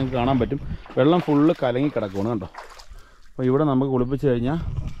ചെയ്തുകൊണ്ട് തന്നെ നിങ്ങൾക്ക് കാണാൻ പറ്റും വെള്ളം ഫുള്ള് കലങ്ങി കിടക്കുകയാണ്. കണ്ടോ. അപ്പോൾ ഇവിടെ നമുക്ക് കുളിപ്പിച്ച് കഴിഞ്ഞാൽ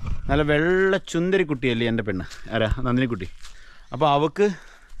നല്ല വെള്ള ചുന്ദരി കുട്ടിയല്ലേ എൻ്റെ പെണ്ണ്, നന്ദിനിക്കുട്ടി. അപ്പോൾ അവൾക്ക്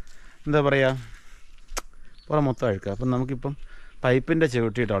എന്താ പറയുക, പുറം മൊത്തം അഴുക്കുക. അപ്പം നമുക്കിപ്പം പൈപ്പിൻ്റെ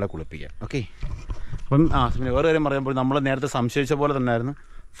ചവിട്ടിയിട്ട് അവളെ കുളിപ്പിക്കാം. ഓക്കെ. അപ്പം പിന്നെ വേറെ കാര്യം പറയുമ്പോൾ നമ്മൾ നേരത്തെ സംശയിച്ച പോലെ തന്നെയായിരുന്നു.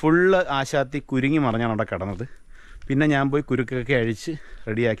 ഫുള്ള് ആശാത്തി കുരുങ്ങി മറിഞ്ഞാണ് അവിടെ കിടന്നത്. പിന്നെ ഞാൻ പോയി കുരുക്കൊക്കെ അഴിച്ച്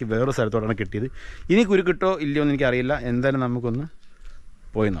റെഡിയാക്കി വേറൊരു സ്ഥലത്തോടാണ് കിട്ടിയത്. ഇനി കുരുക്കിട്ടോ ഇല്ലയോ എന്ന് എനിക്കറിയില്ല. എന്തായാലും നമുക്കൊന്ന്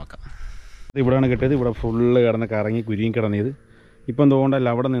പോയി നോക്കാം. ഇവിടെയാണ് കിട്ടിയത്. ഇവിടെ ഫുള്ള് കിടന്ന് കറങ്ങി കുരുങ്ങി കിടന്നത്. ഇപ്പം തോണ്ടല്ല,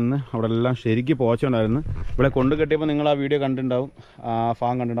 അവിടെ നിന്ന് അവിടെ എല്ലാം ശരിക്കും പോച്ചുണ്ടായിരുന്നു. ഇവിടെ കൊണ്ട് കെട്ടിയപ്പോൾ നിങ്ങൾ ആ വീഡിയോ കണ്ടിട്ടുണ്ടാവും, ആ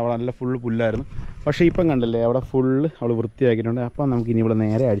ഫാം കണ്ടിട്ടുണ്ടാവും. അവിടെ നല്ല ഫുള്ള് പുല്ലായിരുന്നു. പക്ഷേ ഇപ്പം കണ്ടില്ലേ അവിടെ ഫുള്ള് അവൾ വൃത്തിയാക്കിയിട്ടുണ്ട്. അപ്പം നമുക്ക് ഇനി ഇവിടെ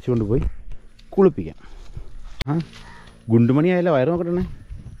നേരെ അടിച്ചുകൊണ്ട് പോയി കുളിപ്പിക്കാം. ഗുണ്ടുമണിയായല്ലോ. വയറ് നോക്കട്ടെ,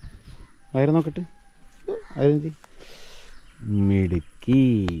 വയറ് നോക്കട്ടെ. അതെന്തി മിടുക്കി.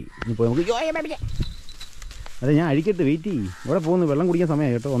 ഇനി പോയി നമുക്ക് അതെ ഞാൻ അഴിക്കട്ട് വെയിറ്റ് ചെയ്യും. ഇവിടെ പോകുന്നു. വെള്ളം കുടിക്കാൻ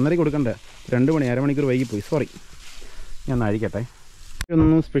സമയമായി കേട്ടോ. 1:30 കൊടുക്കണ്ടേ. 2 മണി, അരമണിക്കൂർ വൈകിപ്പോയി. സോറി. ഞാൻ ഒന്ന് അഴിക്കട്ടെ.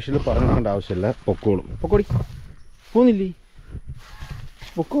 ഒന്നും സ്പെഷ്യൽ പറഞ്ഞു കൊടുക്കേണ്ട ആവശ്യമില്ല. പൊക്കോളും. പൊക്കോടി. പോകുന്നില്ലേ?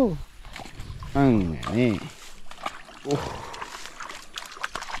 പൊക്കോ. അങ്ങനെ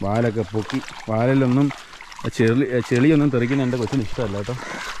വാലൊക്കെ പൊക്കി. വാലിലൊന്നും ചെളിയൊന്നും തെറിക്കുന്ന എൻ്റെ കൊച്ചിന് ഇഷ്ടമല്ല കേട്ടോ.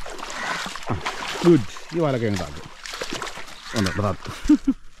 ഗുഡ്. ഈ വാലൊക്കെ ഉണ്ടാക്കും.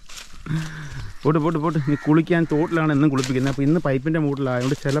 പോട്ട്. നീ കുളിക്കാൻ തോട്ടിലാണ് എന്നും കുളിപ്പിക്കുന്നത്. അപ്പോൾ ഇന്ന് പൈപ്പിൻ്റെ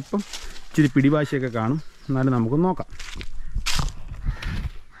മൂട്ടിലായതുകൊണ്ട് ചിലപ്പം ഇച്ചിരി പിടിവാശിയൊക്കെ കാണും. എന്നാലും നമുക്ക് നോക്കാം.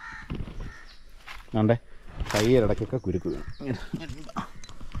 ആണ്ടേ കൈയിടക്കൊക്കെ കുരുക്ക് വേണം.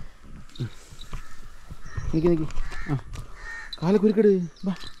 നിൽക്കി കാല കുരുക്കെട്.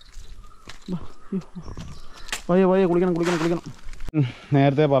 വയ്യ കുളിക്കണം.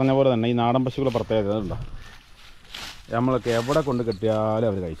 നേരത്തെ പറഞ്ഞ പോലെ തന്നെ ഈ നാടൻ പശുക്കളെ പ്രത്യേകത ഉണ്ടോ. നമ്മളൊക്കെ എവിടെ കൊണ്ട് കെട്ടിയാലും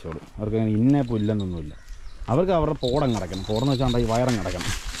അവർ കഴിച്ചോളും. അവർക്ക് അങ്ങനെ ഇന്ന പുല്ലെന്നൊന്നുമില്ല. അവർക്ക് അവരുടെ പോടങ്ങ് അടയ്ക്കണം. പോടെന്ന് വെച്ചാൽ ഈ വയറങ്ങ് അടയ്ക്കണം.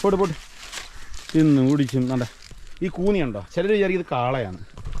 പോട്ട് ഇന്ന് ഓടിച്ചും കണ്ട ഈ കൂനിയുണ്ടോ. ചിലർ വിചാരിക്കും ഇത് കാളയാണ്.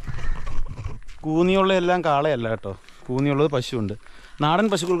 കൂനിയുള്ള എല്ലാം കാളയല്ല കേട്ടോ. കൂനിയുള്ളത് പശുവുണ്ട്. നാടൻ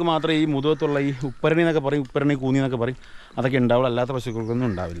പശുക്കൾക്ക് മാത്രമേ ഈ മുതുകത്തുള്ള ഈ ഉപ്പരണി എന്നൊക്കെ പറയും, ഉപ്പരണി കൂനി എന്നൊക്കെ പറയും, അതൊക്കെ ഉണ്ടാവുള്ളൂ. അല്ലാത്ത പശുക്കൾക്കൊന്നും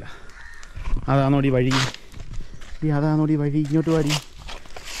ഉണ്ടാവില്ല. അതാണോടി വഴി. അതാണോടി വഴി.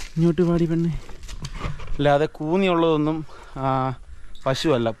 ഇങ്ങോട്ട് വാടി പെണ്ണേ. അല്ലാതെ കൂനിയുള്ളതൊന്നും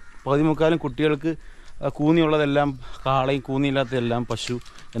പശുവല്ല. 15 കുട്ടികൾക്ക് കൂനിയുള്ളതെല്ലാം കാളയും കൂനിയില്ലാത്തതെല്ലാം പശു.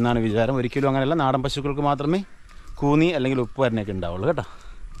 എന്നാണ് വിചാരം. ഒരിക്കലും അങ്ങനെയല്ല. നാടൻ പശുക്കൾക്ക് മാത്രമേ കൂനി അല്ലെങ്കിൽ ഉപ്പ് വരണയൊക്കെ ഉണ്ടാവുള്ളൂ കേട്ടോ.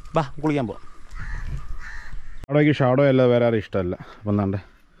 ബാ കുളിക്കാൻ പോവാം. അവിടേക്ക് ഷാഡോ അല്ലാതെ വേറെ ആരും ഇഷ്ടമല്ല. അപ്പം എന്താണ്ട്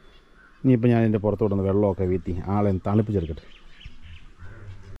ഇനിയിപ്പോൾ ഞാൻ ഇതിൻ്റെ പുറത്ത് വിടുന്ന വെള്ളമൊക്കെ വീത്തി ആളെ തണുപ്പിച്ചെടുക്കട്ടെ.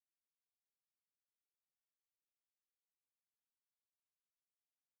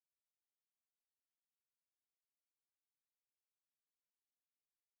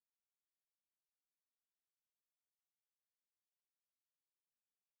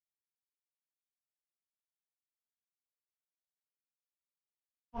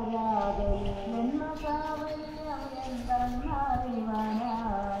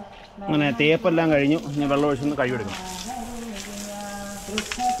 അങ്ങനെ തേപ്പെല്ലാം കഴിഞ്ഞു. ഇനി വെള്ളം ഒഴിച്ചൊന്ന് കഴുകിയെടുക്കണം.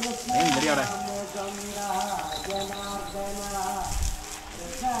 അവിടെ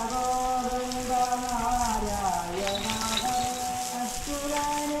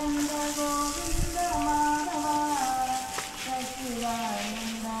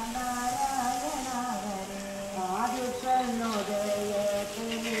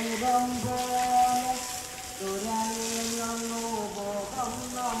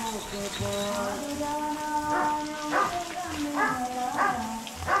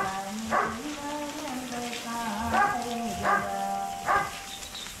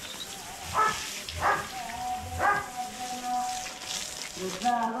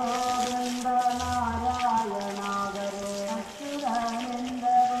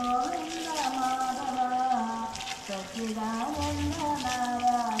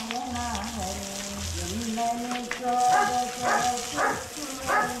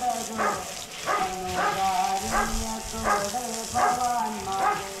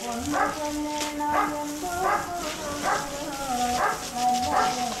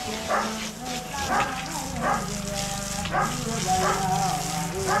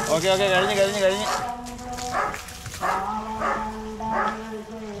ഓക്കെ കഴിഞ്ഞ്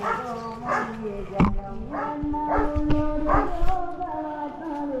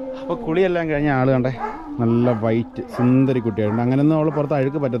അപ്പോൾ കുളിയെല്ലാം കഴിഞ്ഞ ആൾ കണ്ടേ നല്ല വൈറ്റ് സുന്ദരി കുട്ടിയായിട്ടുണ്ട്. അങ്ങനെയൊന്നും അവൾ പുറത്ത്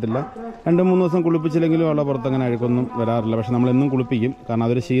അഴുക്ക് പറ്റത്തില്ല. 2-3 ദിവസം കുളിപ്പിച്ചില്ലെങ്കിലും അവളുടെ പുറത്ത് അങ്ങനെ അഴുക്കൊന്നും വരാറില്ല. പക്ഷെ നമ്മളെന്നും കുളിപ്പിക്കും. കാരണം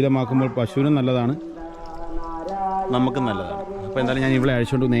അതൊരു ശീലമാക്കുമ്പോൾ പശുവിനും നല്ലതാണ്, നമുക്കും നല്ലതാണ്. അപ്പോൾ എന്തായാലും ഞാൻ ഇവിടെ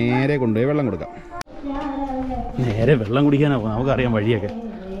അഴിച്ചുകൊണ്ട് നേരെ കൊണ്ടുപോയി വെള്ളം കൊടുക്കാം. നേരെ വെള്ളം കുടിക്കാനാണ് പോകുന്നത്. നമുക്കറിയാം വഴിയൊക്കെ.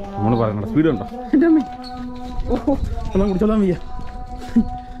 നമ്മൾ പറയണ്ട സ്പീഡ് ഉണ്ടോ എൻ്റെ അമ്മ. ഓഹോ വെള്ളം കുടിച്ചോളാൻ വയ്യ.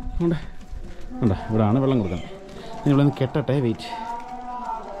 ഉണ്ടോ ഇവിടെയാണ് വെള്ളം കൊടുക്കുന്നത്. ഇവിടെ നിന്ന് കെട്ടട്ടെ. വെയിറ്റ്.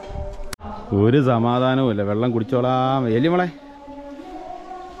 ഒരു സമാധാനവും ഇല്ല. വെള്ളം കുടിച്ചോളാം. വലിയ മോളെ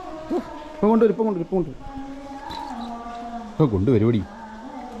ഇപ്പം കൊണ്ടുവരും. ഇപ്പോൾ കൊണ്ടുവരുപടി.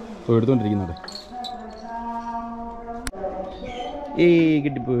 ഇപ്പോൾ എടുത്തുകൊണ്ടിരിക്കുന്നുണ്ട്.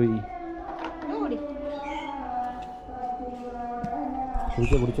 കിട്ടിപ്പോയി.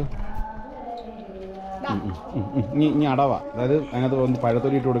 കുടിച്ചോ. ഇനി അടവ. അതായത് അതിനകത്ത് ഒന്ന്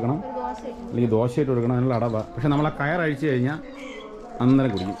പഴത്തൊലി ഇട്ട് കൊടുക്കണം, അല്ലെങ്കിൽ ദോശ ഇട്ട് കൊടുക്കണം. അതിനുള്ള അടവ. പക്ഷെ നമ്മൾ ആ കയർ അഴിച്ചു കഴിഞ്ഞാൽ അന്നേരം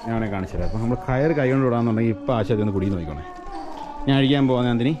കുടിക്കും. ഞാനെ കാണിച്ചു തരാം. അപ്പോൾ നമ്മൾ കയർ കൈ കൊണ്ട് വിടാന്നുണ്ടെങ്കിൽ ഇപ്പോൾ ആശയത്തിൽ ഒന്ന് കുടിയെന്ന് നോക്കിക്കോണേ. ഞാൻ അഴിക്കാൻ പോകാൻ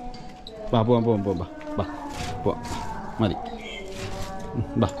ആന്തിനി. പോവാം മതി.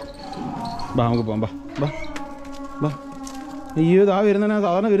 നമുക്ക് പോവാം. അയ്യോ ഇതാ വരുന്ന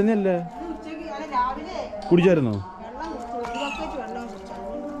സാധാരണ വരുന്നല്ലേ. കുടിച്ചായിരുന്നോ?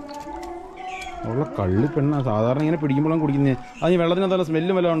 ഉള്ള കള്ളി പെണ്ണ. സാധാരണ ഇങ്ങനെ പിടിക്കുമ്പോഴും കുടിക്കുന്നേ. അത് ഈ വെള്ളത്തിനകത്തുള്ള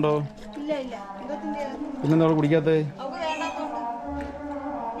സ്മെല്ലും വല്ലതും ഉണ്ടോ? പിന്നെന്താ കുടിക്കാത്തേ?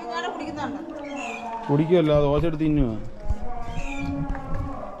 കുടിക്കുമല്ലോ. ദോശ എടുത്ത് തിന്നുക.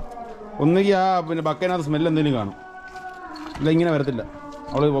 ഒന്നുകിൽ ആ പിന്നെ ബക്കറ്റിനകത്ത് സ്മെല്ല് എന്തെങ്കിലും കാണും. ഇല്ല ഇങ്ങനെ വരത്തില്ല.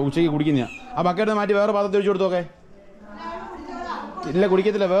 അവൾ ഉച്ചയ്ക്ക് കുടിക്കുന്ന ആ ബക്കറ്റ് മാറ്റി വേറെ പാത്രത്തിൽ ഒഴിച്ചു കൊടുത്തോക്കെ. ഇല്ല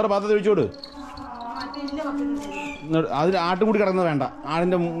കുടിക്കത്തില്ല. വേറെ പാത്രത്തിൽ ഒഴിച്ചു കൊടു. അതിൽ ആട്ടും കൂടി കിടക്കുന്നത് വേണ്ട.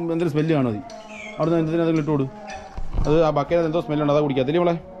 ആടിൻ്റെ എന്തെങ്കിലും സ്മെല്ല് കാണും. മതി. അവിടെ നിന്ന് എന്തെങ്കിലും ഇട്ട് കൊടു. അത് ആ ബക്കറ്റിനകത്ത് എന്തോ സ്മെല്ലുണ്ട്. അതാ കുടിക്കാത്തില്ല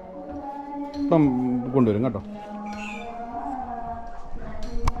നമ്മളെ. ഇപ്പം കൊണ്ടുവരും കേട്ടോ.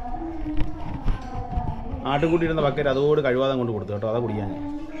 ആട്ടുംകൂട്ടി ഇരുന്ന ബക്കറ്റ് അതോട് കഴിവാതെ കൊണ്ട് കൊടുത്തു കേട്ടോ. അതാ കുടിക്കാൻ.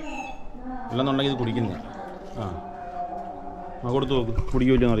 അല്ലെന്നുണ്ടെങ്കിൽ ഇത് കുടിക്കുന്ന കൊടുത്തു നോക്ക്.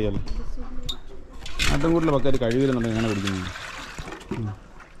 കുടിക്കില്ലെന്ന് അറിയാമല്ലോ. ആട്ടുംകൂട്ടിലെ ബക്കറ്റ് കഴിവില്ലെന്നുണ്ടെങ്കിൽ എങ്ങനെ കുടിക്കുന്നു?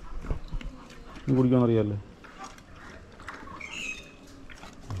 കുടിക്കുമെന്ന് അറിയാമല്ലോ.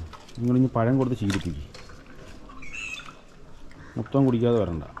 നിങ്ങളിനി പഴം കൊടുത്ത് ശീലിപ്പിക്കും. മൊത്തം കുടിക്കാതെ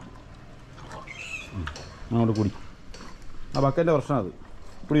വരണ്ട. അങ്ങോട്ട് കുടി. ആ ബക്കറ്റിൻ്റെ പ്രശ്നം അത്.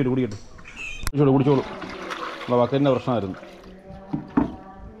 കുടിക്കട്ടെ. കുടിച്ചോളൂ. ആ ബക്കറ്റിൻ്റെ പ്രശ്നമായിരുന്നു.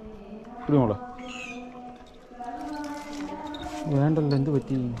 കുടിമോളെ. വേണ്ടല്ലോ. എന്ത്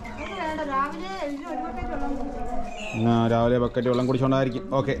പറ്റി? രാവിലെ ബക്കറ്റ് വെള്ളം കുടിച്ചോണ്ടായിരിക്കും.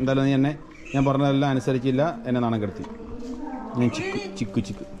 ഓക്കെ എന്തായാലും നീ എന്നെ ഞാൻ പറഞ്ഞതെല്ലാം അനുസരിച്ചില്ല. എന്നെ നാണം കെടുത്തി. ഞാൻ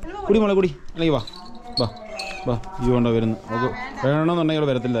ചിക്ക് കുടി മോളെ കുടി. അല്ലെങ്കിൽ വാ വാ ഈ കൊണ്ട വരുന്നു. നമുക്ക് വേണമെന്നുണ്ടെങ്കിൽ അവൾ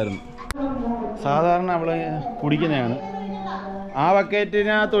വരത്തില്ലായിരുന്നു. സാധാരണ അവൾ കുടിക്കുന്നതാണ്. ആ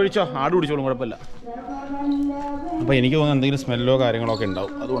ബക്കറ്റിനകത്ത് ഒഴിച്ചോ, ആട് കുടിച്ചോളും, കുഴപ്പമില്ല. അപ്പോൾ എനിക്ക് തോന്നുന്നു എന്തെങ്കിലും സ്മെല്ലോ കാര്യങ്ങളോ ഒക്കെ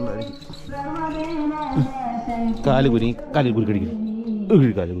ഉണ്ടാവും, അതുകൊണ്ടായിരിക്കും. കാല് കുരി കടിക്കുന്നു,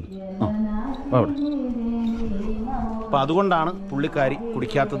 കാല് കുരി. ആ അവിടെ. അപ്പോൾ അതുകൊണ്ടാണ് പുള്ളിക്കാരി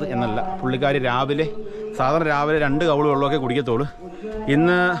കുടിക്കാത്തത് എന്നല്ല. പുള്ളിക്കാരി സാധാരണ രാവിലെ 2 കൗള് വെള്ളമൊക്കെ കുടിക്കത്തുള്ളൂ.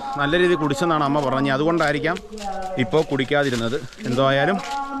 ഇന്ന് നല്ല രീതിയിൽ കുടിച്ചെന്നാണ് അമ്മ പറഞ്ഞത്. അതുകൊണ്ടായിരിക്കാം ഇപ്പോൾ കുടിക്കാതിരുന്നത്. എന്തോ ആയാലും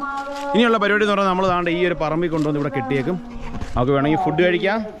ഇനിയുള്ള പരിപാടി എന്ന് പറഞ്ഞാൽ നമ്മൾ താണ്ട് ഈ ഒരു പറമ്പിൽ കൊണ്ടുവന്ന് ഇവിടെ കെട്ടിയേക്കും. നമുക്ക് വേണമെങ്കിൽ ഫുഡ്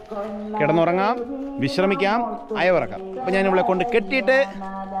കഴിക്കാം, കിടന്നുറങ്ങാം, വിശ്രമിക്കാം, അയവിറക്കാം. അപ്പോൾ ഞാൻ ഇവിടെ കൊണ്ട് കെട്ടിയിട്ട്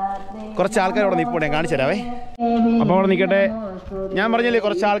കുറച്ച് ആൾക്കാർ അവിടെ നിൽപ്പുണ്ട്, ഞാൻ കാണിച്ചു തരാവേ. അപ്പോൾ അവിടെ നിൽക്കട്ടെ. ഞാൻ പറഞ്ഞില്ലേ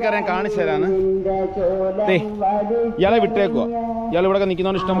കുറച്ച് ആൾക്കാരെ ഞാൻ കാണിച്ചു തരാമെന്ന്. ഇയാളെ വിട്ടേക്കുക. ഇയാൾ ഇവിടെ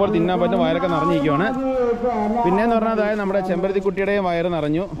നിൽക്കുന്നതുകൊണ്ട് ഇഷ്ടംപോലെ തിന്നാൻ പറ്റും, വയറൊക്കെ നിറഞ്ഞിരിക്കുകയാണ്. പിന്നെയെന്ന് പറഞ്ഞാൽ അതായത് നമ്മുടെ ചെമ്പരത്തിക്കുട്ടിയുടെയും വയറ്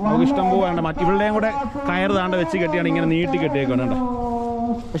നിറഞ്ഞു. നമുക്ക് ഇഷ്ടംപോലെ വേണ്ട. മറ്റുള്ളവരുടെയും കൂടെ കയറ് താണ്ട വെച്ച് കെട്ടിയാണ് ഇങ്ങനെ നീട്ടി കെട്ടിയേക്കാണ് കേട്ടോ.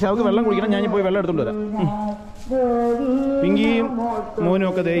 പക്ഷെ അവർക്ക് വെള്ളം കുടിക്കണം. ഞാൻ പോയി വെള്ളം എടുത്തുകൊണ്ട് വരാം. പിങ്കിയും മോനും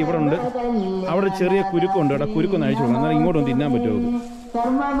ഒക്കെ ദേ ഇവിടെ ഉണ്ട്. അവിടെ ഒരു ചെറിയ കുരുക്കുണ്ട് കേട്ടോ. കുരുക്കൊന്ന് അഴിച്ചു കൊടുക്കണം, എന്നാൽ ഇങ്ങോട്ടൊന്ന് തിന്നാൻ പറ്റുമോ?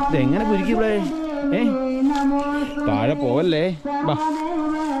 ഇതെങ്ങനെ കുരുക്കി ഇവിടെ? താഴെ പോവല്ലേ? ബാ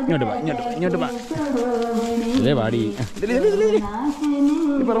ഇങ്ങോട്ട് വാ. ഇതേ പാടി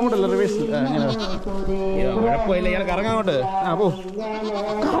പറഞ്ഞോട്ടല്ല റിവേഴ്സ്. അങ്ങനെ കുഴപ്പമില്ല, ഇയാൾ കറങ്ങാങ്ങോട്ട്. ആ പോ,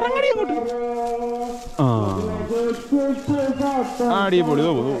 കറങ്ങടി അങ്ങോട്ട്. അടിപൊളി.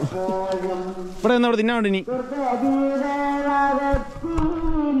 ഇവിടെ എന്നാ അവിടെ തിന്നാണ്ട് ഇനി.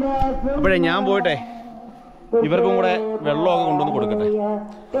 അപ്പോഴേ ഞാൻ പോയിട്ടെ ഇവർക്കും കൂടെ വെള്ളമൊക്കെ കൊണ്ടുവന്ന് കൊടുക്കട്ടെ.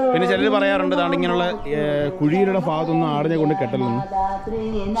 പിന്നെ ചിലർ പറയാറുണ്ട് താണ്ട് ഇങ്ങനെയുള്ള കുഴിയുടെ ഭാഗത്തൊന്നും ആടിനെ കൊണ്ട് കെട്ടലെന്ന്.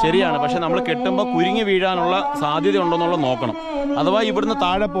 ശരിയാണ്, പക്ഷെ നമ്മൾ കെട്ടുമ്പോൾ കുരുങ്ങി വീഴാനുള്ള സാധ്യത ഉണ്ടോയെന്നുള്ള നോക്കണം. അഥവാ ഇവിടുന്ന്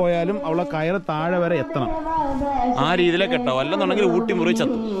താഴെ പോയാലും അവളെ കയറ് താഴെ വരെ എത്തണം. ആ രീതിയിലെ കെട്ടോ, അല്ലെന്നുണ്ടെങ്കിൽ ഊട്ടി മുറി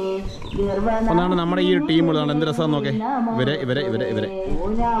ചത്തും. ഒന്നാണ് നമ്മുടെ ഈ ഒരു ടീമുള്ളതാണ്. എന്ത് രസമാണെന്ന് നോക്കേ. ഇവരെ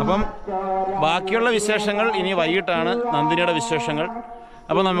അപ്പം ബാക്കിയുള്ള വിശേഷങ്ങൾ ഇനി വൈകിട്ടാണ്. നന്ദിനിയുടെ വിശേഷങ്ങൾ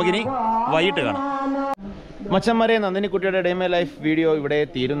അപ്പം നമുക്കിനി വൈകിട്ട് കാണാം. മച്ചന്മാരെ, നന്ദിനിക്കുട്ടിയുടെ ഡേ മൈ ലൈഫ് വീഡിയോ ഇവിടെ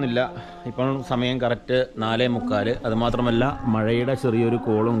തീരുന്നില്ല. ഇപ്പം സമയം കറക്റ്റ് 4:45. അതുമാത്രമല്ല മഴയുടെ ചെറിയൊരു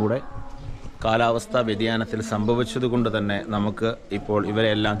കോളും കൂടെ കാലാവസ്ഥാ വ്യതിയാനത്തിൽ സംഭവിച്ചതുകൊണ്ട് തന്നെ നമുക്ക് ഇപ്പോൾ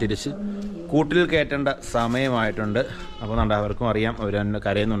ഇവരെല്ലാം തിരിച്ച് കൂട്ടിൽ കയറ്റേണ്ട സമയമായിട്ടുണ്ട്. അപ്പോൾ അവർക്കും അറിയാം, അവർ തന്നെ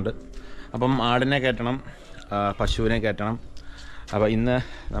കരയുന്നുണ്ട്. അപ്പം ആടിനെ കയറ്റണം, പശുവിനെ കയറ്റണം. അപ്പോൾ ഇന്ന്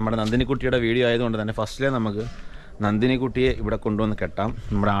നമ്മുടെ നന്ദിനിക്കുട്ടിയുടെ വീഡിയോ ആയതുകൊണ്ട് തന്നെ ഫസ്റ്റിലെ നമുക്ക് നന്ദിനിക്കുട്ടിയെ ഇവിടെ കൊണ്ടുവന്ന് കെട്ടാം.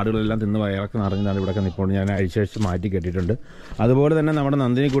 നമ്മുടെ ആടുകളെല്ലാം തിന്ന് വയറൊക്കെ നിറഞ്ഞാണ് ഇവിടെയൊക്കെ നിൽപ്പുണ്ട്. ഞാൻ അഴിച്ചഴിച്ച് മാറ്റി കെട്ടിയിട്ടുണ്ട്. അതുപോലെ തന്നെ നമ്മുടെ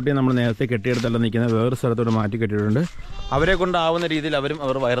നന്ദിനിക്കുട്ടിയെ നമ്മൾ നേരത്തെ കെട്ടിയെടുത്തല്ല നിൽക്കുന്ന വേറൊരു സ്ഥലത്തോട് മാറ്റി കെട്ടിയിട്ടുണ്ട്. അവരെ കൊണ്ടാവുന്ന രീതിയിൽ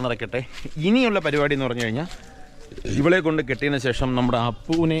അവർ വയറ് നിറയ്ക്കട്ടെ. ഇനിയുള്ള പരിപാടി എന്ന് പറഞ്ഞു കഴിഞ്ഞാൽ ഇവളെ കൊണ്ട് കെട്ടിയതിന് ശേഷം നമ്മുടെ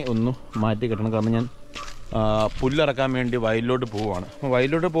അപ്പുവിനെ ഒന്ന് മാറ്റി കെട്ടണം. കാരണം ഞാൻ പുല്ലിറക്കാൻ വേണ്ടി വയലിലോട്ട് പോവുകയാണ്. അപ്പോൾ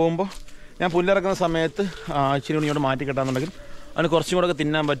വയലിലോട്ട് പോകുമ്പോൾ ഞാൻ പുല്ലിറക്കുന്ന സമയത്ത് ഇച്ചിരി കൂടി ഇങ്ങോട്ട് മാറ്റി കെട്ടാന്നുണ്ടെങ്കിൽ അവന് കുറച്ചും കൂടെ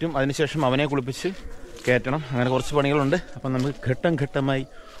തിന്നാൻ പറ്റും. അതിനുശേഷം അവനെ കുളിപ്പിച്ച് കയറ്റണം. അങ്ങനെ കുറച്ച് പണികളുണ്ട്. അപ്പം നമുക്ക് ഘട്ടം ഘട്ടമായി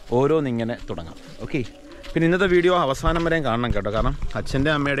ഓരോന്നിങ്ങനെ തുടങ്ങാം. ഓക്കെ. പിന്നെ ഇന്നത്തെ വീഡിയോ അവസാനം വരെയും കാണണം കേട്ടോ. കാരണം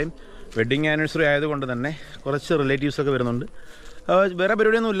അച്ഛൻ്റെ അമ്മയുടെയും വെഡ്ഡിങ് ആനിവേഴ്സറി ആയതുകൊണ്ട് തന്നെ കുറച്ച് റിലേറ്റീവ്സൊക്കെ വരുന്നുണ്ട്. വേറെ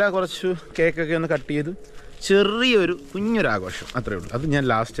പരിപാടിയൊന്നുമില്ല. കുറച്ച് കേക്കൊക്കെ ഒന്ന് കട്ട് ചെയ്ത് ചെറിയൊരു കുഞ്ഞൊരാഘോഷം, അത്രയേ ഉള്ളൂ. അത് ഞാൻ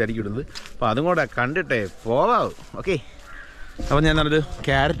ലാസ്റ്റ് ആയിരിക്കും ഇടുന്നത്. അപ്പോൾ അതും കൂടെ കണ്ടിട്ടേ പോവാവും. ഓക്കെ. അപ്പോൾ ഞാൻ നല്ലൊരു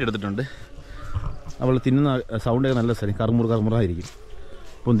ക്യാരറ്റ് എടുത്തിട്ടുണ്ട്. അവൾ തിന്നുന്ന സൗണ്ടൊക്കെ നല്ല സ്ഥലം കറുമുറായിരിക്കും.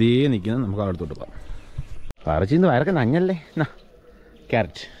 അപ്പോൾ ദേ നിൽക്കുന്നത് നമുക്ക് അടുത്തോട്ട് പോകാം. പറച്ചിന്ന് വയറൊക്കെ നഞ്ഞല്ലേ. എന്നാ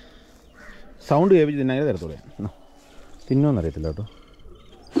ക്യാരറ്റ് സൗണ്ട് കേൾപ്പിച്ച് തിന്നാൻ തരത്തോടെ തിന്നുമെന്നറിയത്തില്ല കേട്ടോ.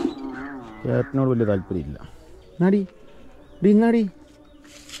 ക്യാരറ്റിനോട് വലിയ താല്പര്യമില്ല. നാടി ഇന്നാടി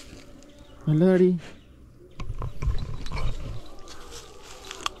നല്ലതാടി.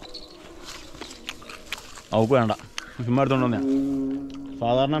 അവൾക്ക് വേണ്ട, ചുമ്മാ എടുത്തോണ്ട് വന്നേ.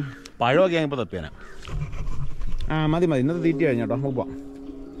 സാധാരണ പഴമൊക്കെ ഞാൻ ഇപ്പോൾ തപ്പിയാനാ. മതി ഇന്നത്തെ തീറ്റി കഴിഞ്ഞോട്ടോ. നമുക്ക് പോവാം.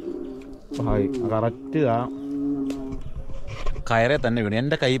 ഹായ്. കറക്റ്റ് ആ കയറെ തന്നെ വീണു.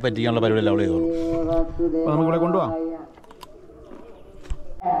 എൻ്റെ കൈ പറ്റിക്കാനുള്ള പരിപാടിയല്ല അവൾ ചെയ്തോളൂ. അപ്പോൾ നമുക്കിവിടെ കൊണ്ടുപോവാം.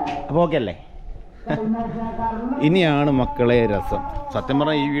 അപ്പോൾ ഓക്കെ അല്ലേ? ഇനിയാണ് മക്കളെ രസം. സത്യം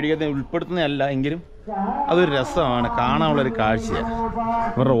പറഞ്ഞാൽ ഈ വീഡിയോത്തെ ഉൾപ്പെടുത്തുന്നതല്ല എങ്കിലും അതൊരു രസമാണ്, കാണാനുള്ളൊരു കാഴ്ചയാണ്.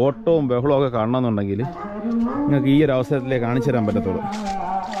 അവരുടെ ഓട്ടവും ബഹളവും ഒക്കെ കാണണമെന്നുണ്ടെങ്കിൽ നിങ്ങൾക്ക് ഈ ഒരു അവസരത്തിലേ കാണിച്ചു തരാൻ പറ്റത്തുള്ളൂ.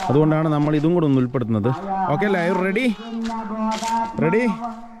 അതുകൊണ്ടാണ് നമ്മൾ ഇതും കൂടെ ഒന്ന് ഉൾപ്പെടുത്തുന്നത്. ഓക്കെ അല്ലേ?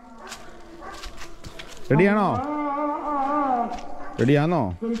 റെഡിയാണോ?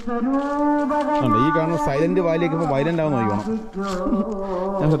 ഈ കാണുന്ന സൈലന്റ് വാലിയൊക്കെ ഇപ്പോൾ വയലന്റ് ആവുന്ന നോക്കണം.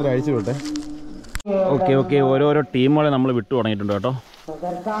 ഞാൻ അത്ര അഴിച്ചു വിട്ടെ. ഓക്കെ. ഓരോരോ ടീമുകളെ നമ്മൾ വിട്ടു തുടങ്ങിയിട്ടുണ്ട് കേട്ടോ.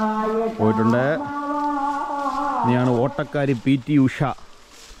 പോയിട്ടുണ്ട്. ഇനിയാണ് ഓട്ടക്കാരി PT ഉഷ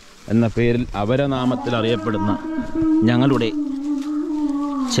എന്ന പേരിൽ അപരനാമത്തിൽ അറിയപ്പെടുന്ന ഞങ്ങളുടെ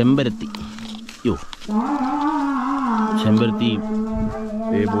ചെമ്പരത്തി. ചെമ്പരത്തി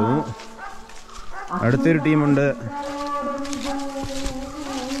പോകുന്നു. അടുത്തൊരു ടീമുണ്ട്.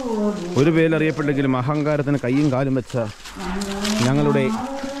 ഒരു പേരറിയപ്പെട്ടെങ്കിലും അഹങ്കാരത്തിന് കയ്യും കാലും വെച്ച ഞങ്ങളുടെ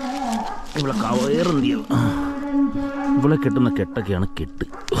ഇവിടെ കവേറെന്തിയോ ഇവിടെ കെട്ടുന്ന കെട്ടൊക്കെയാണ് കെട്ട്.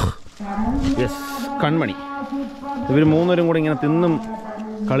 യെസ്, കൺമണി. ഇവർ മൂന്നുപേരും കൂടെ ഇങ്ങനെ തിന്നും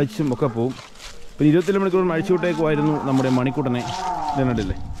കളിച്ചും ഒക്കെ പോവും. പിന്നെ 24 മണിക്കൂർ അഴിച്ചുവിട്ടേക്കുമായിരുന്നു നമ്മുടെ മണിക്കൂട്ടനെ.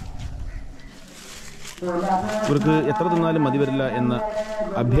 ഇതല്ലേ, ഇവർക്ക് എത്ര തിന്നാലും മതി വരില്ല എന്ന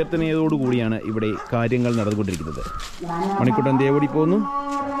അഭ്യർത്ഥനയോടുകൂടിയാണ് ഇവിടെ കാര്യങ്ങൾ നടന്നുകൊണ്ടിരിക്കുന്നത്. മണിക്കൂട്ടൻ ദേവോടി പോകുന്നു,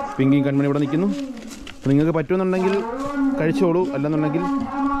 പിങ്കിയും കൺമണി ഇവിടെ നിൽക്കുന്നു. അപ്പോൾ നിങ്ങൾക്ക് പറ്റുമെന്നുണ്ടെങ്കിൽ കഴിച്ചോളൂ, അല്ലെന്നുണ്ടെങ്കിൽ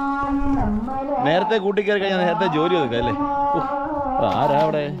നേരത്തെ കൂട്ടിക്കയറി കഴിഞ്ഞാൽ നേരത്തെ ജോലി ഒതുക്കാം അല്ലേ. ആരാ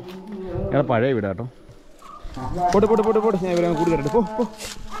അവിടെ? ഞങ്ങളുടെ പഴയ വീടാ കേട്ടോ. പോട്ട് പോട്ട് പോട്ട് പോട്ട് ഞാൻ ഇവരെ കൂടി കയറട്ടെ.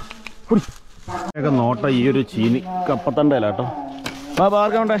 പൊടി ഒക്കെ നോട്ട ഈ ഒരു ചീനി കപ്പത്തണ്ടല്ല കേട്ടോ. വാ വാ,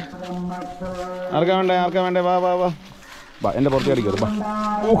 ആർക്കാ വേണ്ടേ? ആർക്കാ വേണ്ടേ? ആർക്കാ വേണ്ടേ? വാ വാ വാ വാ, എൻ്റെ പുറത്ത് ചാടി കയറി.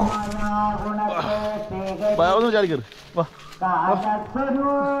 വാ ഒന്ന് ചാടി കയറി. വാ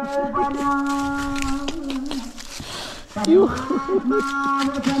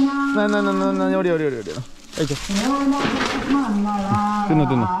തിന്നു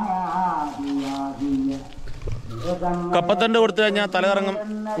തിന്നു. കപ്പത്തണ്ട് കൊടുത്തു കഴിഞ്ഞാൽ തലകറങ്ങും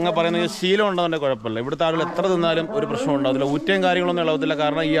അങ്ങനെ പറയുന്നത് ശീലം ഉണ്ടെന്നുണ്ടെങ്കിൽ കുഴപ്പമില്ല. ഇവിടുത്തെ ആളുകൾ എത്ര തിന്നാലും ഒരു പ്രശ്നം ഉണ്ടാവില്ല. ഊറ്റയും കാര്യങ്ങളൊന്നും ഇളവത്തില്ല.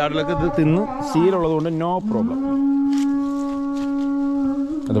 കാരണം ഈ ആളുകൾക്ക് ഇത് തിന്ന് ശീലമുള്ളത് കൊണ്ട് നോ പ്രോബ്ലം.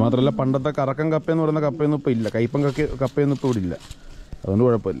 അതുമാത്രമല്ല, പണ്ടത്തെ കറക്കം കപ്പയെന്ന് പറയുന്ന കപ്പയൊന്നും ഇപ്പോൾ ഇല്ല. കയ്പം കപ്പയൊന്നും ഇപ്പോൾ ഇവിടെ ഇല്ല. അതുകൊണ്ട്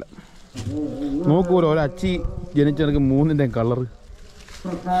കുഴപ്പമില്ല. നോക്കൂലോ, ഒരു അച്ചി ജനിച്ചെനിക്ക് 3ൻ്റെയും കളറ്.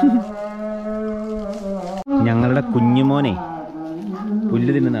 ഞങ്ങളുടെ കുഞ്ഞുമോനെ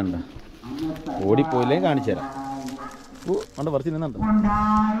പുല്ല് തിന്നുന്നുണ്ട്. ഓടിപ്പോയില്ലേ കാണിച്ചു തരാം. അവിടെ പറിച്ച് തിന്നുന്നുണ്ട്.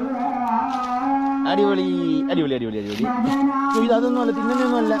 അടിപൊളി അടിപൊളി അടിപൊളി അടിപൊളി. ഇത് അതൊന്നും അല്ല,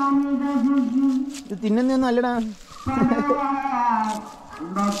 തിന്നുന്നൊന്നും അല്ല. ഇത് തിന്നുന്നൊന്നും അല്ലടാ.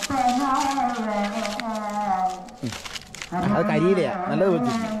 അത് കരിയിലയാ, നല്ലത്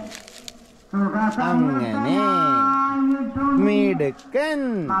വെച്ചു. അങ്ങനെ മിടുക്കൻ.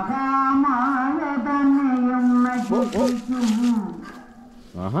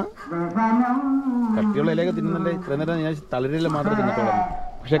 ആഹാ, കട്ടിയുള്ള ഇലയൊക്കെ തിന്നുന്നുണ്ട്. ഇത്ര നേരം ഞാൻ തളിരില മാത്രമേ തിന്നത്തോളാം.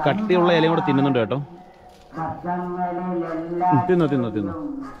 പക്ഷെ കട്ടിയുള്ള ഇലയും കൂടെ തിന്നുന്നുണ്ട് കേട്ടോ. തിന്നു തിന്നു തിന്നു.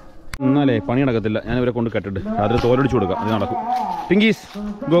 എന്നാലേ പണി നടക്കത്തില്ല. ഞാൻ ഇവരെ കൊണ്ട് കെട്ടിട്ട് അതിൽ തോലടിച്ചു കൊടുക്കാം. അത് നടക്കും. Pinkies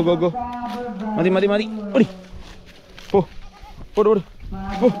go go go. മതി മതി മതി. ഓടി പോ പോട് പോട്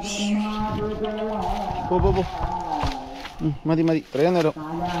പോ പോ പോ പോ. മതി മതി. ഇത്രയും നേരം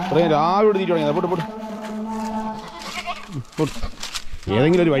രാവിലെ തീറ്റ തുടങ്ങിയത്. Pot pot pot.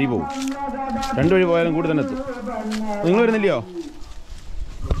 ഏതെങ്കിലും ഒരു വഴി പോകും. 2 വഴി പോയാലും കൂടി തന്നെ എത്തും. നിങ്ങൾ വരുന്നില്ലയോ?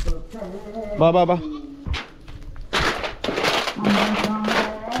 ബാ ബാ ബാ.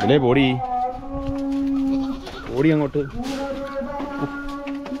 ഇല്ലേ പോടി ഓടി അങ്ങോട്ട്.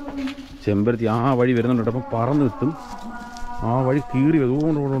 ചെമ്പരത്തി ആ വഴി വരുന്നുണ്ട്. അപ്പം പറന്ന് കിട്ടും. ആ വഴി കീറി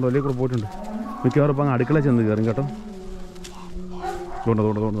അതുകൊണ്ട് അല്ലേ കൂടെ പോയിട്ടുണ്ട്. മിക്കവാറും ഇപ്പം അങ്ങ് അടുക്കള ചെന്ന് കയറും കേട്ടോ.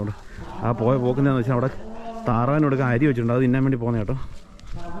 തോണ്ട് ആ പോയ പോക്കുന്നതെന്ന് വെച്ചാൽ അവിടെ താറാവിന് കൊടുക്കാൻ അരി വെച്ചിട്ടുണ്ട്. അത് തിന്നാൻ വേണ്ടി പോകുന്ന കേട്ടോ.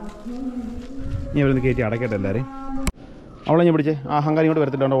 ഞാൻ ഇവിടെ നിന്ന് കയറ്റി അടയ്ക്കട്ടെ എല്ലാവരെയും. അവളെ ഞാൻ പിടിച്ചേ. ആ അഹങ്കാരി ഇങ്ങോട്ട്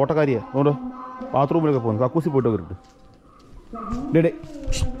വരത്തില്ല. അവിടെ ഓട്ടക്കാരിയാണ്. അതുകൊണ്ട് ബാത്റൂമിലൊക്കെ പോകുന്നു. കക്കൂസി പോയിട്ട് വരട്ട്. ഡേ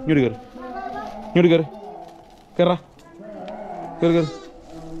ഇങ്ങോട്ട് കയറി. ഇങ്ങോട്ട് കയറി. കയറാ കയറി കയറി.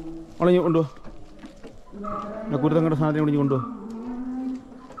 അവളെ ഞാൻ കൊണ്ടുപോവാ. കുരുത്തങ്ങളുടെ സാധനം കൂടി കൊണ്ടുപോവാ.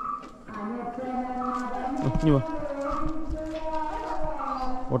 ഇനി വാ.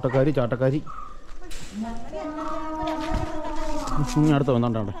 ഓട്ടക്കാരി ചാട്ടക്കാരി. അടുത്ത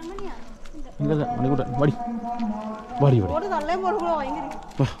വന്നാണ്ടാണ്ട്. ഇല്ലല്ല മണിക്കൂട്ടൻ വടി വടി വടി.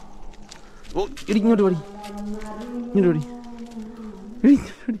 ഓ ഇങ്ങോട്ട് വടി. ഇങ്ങോട്ട് വടി.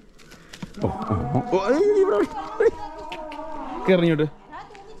 കയറി ഇങ്ങോട്ട്.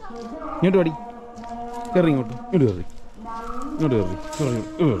 ഇങ്ങോട്ട് വടി. കയറി ഇങ്ങോട്ട്. ഇങ്ങോട്ട് കയറി. ഇങ്ങോട്ട് കയറി.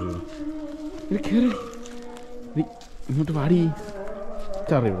 കയറി ഇങ്ങോട്ട് വാടി.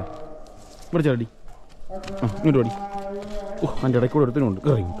 ചാറി ഇവിടെ ഇവിടെ ചാടി. ആ ഇങ്ങോട്ട് വടി. ഓ എൻ്റെ ഇടയ്ക്കൂടെ എടുത്തിനുണ്ട്.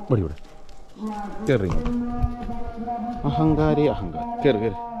 കയറി ഇങ്ങോട്ട് വടി ഇവിടെ. കയറി ഇങ്ങോട്ട്. അഹങ്കാരി കയറി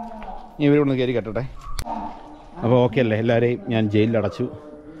കയറി. ഇനി ഇവരെ ഒന്ന് കയറി കെട്ടട്ടെ. അപ്പോൾ ഓക്കെ അല്ലേ? എല്ലാവരെയും ഞാൻ ജയിലിൽ അടച്ചു.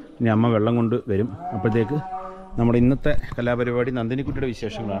 ഇനി അമ്മ വെള്ളം കൊണ്ട് വരും. അപ്പോഴത്തേക്ക് നമ്മുടെ ഇന്നത്തെ കലാപരിപാടി നന്ദിനിക്കുട്ടിയുടെ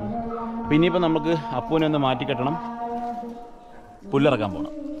വിശേഷങ്ങളാണ്. അപ്പോൾ ഇനിയിപ്പോൾ നമുക്ക് അപ്പൂനെ ഒന്ന് മാറ്റിക്കെട്ടണം. പുല്ലിറക്കാൻ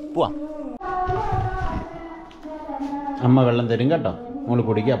പോകണം. പോവാം. അമ്മ വെള്ളം തരും കേട്ടോ. നമ്മൾ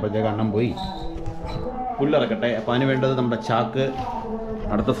കുടിക്കുക. അപ്പോഴത്തേക്ക് അണ്ണം പോയി പുല്ലിറക്കട്ടെ. അപ്പോൾ അതിന് വേണ്ടത് നമ്മുടെ ചാക്ക്.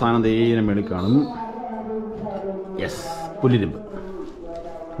 അടുത്ത സാധനം തേയിലും വേണ്ടി കാണും. യെസ്, പുല്ലിരുമ്പ്.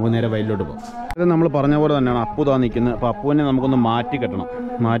 3 നേരം വയലിലോട്ട് പോകും. ഇത് നമ്മൾ പറഞ്ഞ പോലെ തന്നെയാണ് അപ്പു താ നിൽക്കുന്നത്. അപ്പോൾ അപ്പുവിനെ നമുക്കൊന്ന് മാറ്റി കെട്ടണം.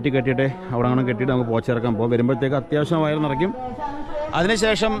 മാറ്റി കെട്ടിയിട്ട് അവിടെ അങ്ങനെ കെട്ടിയിട്ട് നമുക്ക് പോച്ചിറക്കാൻ പോകും. വരുമ്പോഴത്തേക്ക് അത്യാവശ്യം വയറ് നിറയ്ക്കും.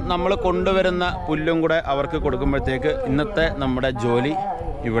 അതിനുശേഷം നമ്മൾ കൊണ്ടുവരുന്ന പുല്ലും കൂടെ അവർക്ക് കൊടുക്കുമ്പോഴത്തേക്ക് ഇന്നത്തെ നമ്മുടെ ജോലി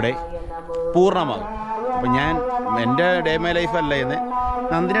ഇവിടെ പൂർണ്ണമാകും. അപ്പോൾ ഞാൻ എൻ്റെ ഡേ മൈ ലൈഫ് അല്ല ചെയ്യുന്നത്,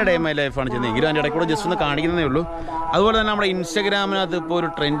 നന്ദിനി ഡേ മൈ ലൈഫാണ് ചെയ്യുന്നത്. എങ്കിലും അതിൻ്റെ ഇടയ്ക്കൂടെ ജസ്റ്റ് ഒന്ന് കാണിക്കുന്നതേ ഉള്ളൂ. അതുപോലെ തന്നെ നമ്മുടെ ഇൻസ്റ്റാഗ്രാമിനകത്ത് ഇപ്പോൾ ഒരു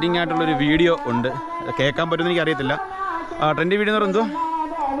ട്രെൻഡിങ് ആയിട്ടുള്ളൊരു വീഡിയോ ഉണ്ട്. കേൾക്കാൻ പറ്റുമെന്ന് എനിക്കറിയത്തില്ല. ട്രെൻഡിങ് വീഡിയോ എന്ന് പറയുന്നത്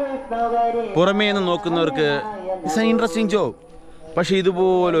പുറമേ നിന്ന് നോക്കുന്നവർക്ക് ഇറ്റ്സ് ആൻ ഇൻട്രസ്റ്റിംഗ് ജോബ്, പക്ഷേ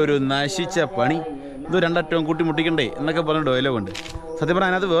ഇതുപോലൊരു നശിച്ച പണി ഇത് രണ്ടറ്റവും കൂട്ടി മുട്ടിക്കണ്ടേ എന്നൊക്കെ പറഞ്ഞ ഡയലോഗ് ഉണ്ട്. സത്യം പറഞ്ഞാൽ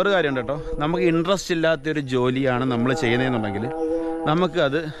അതിനകത്ത് വേറെ കാര്യമുണ്ട് കേട്ടോ. നമുക്ക് ഇൻട്രസ്റ്റ് ഇല്ലാത്തൊരു ജോലിയാണ് നമ്മൾ ചെയ്യുന്നതെന്നുണ്ടെങ്കിൽ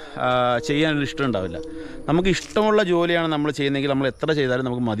നമുക്കത് ചെയ്യാനൊരു ഇഷ്ടം ഉണ്ടാവില്ല. നമുക്ക് ഇഷ്ടമുള്ള ജോലിയാണ് നമ്മൾ ചെയ്യുന്നതെങ്കിൽ നമ്മൾ എത്ര ചെയ്താലും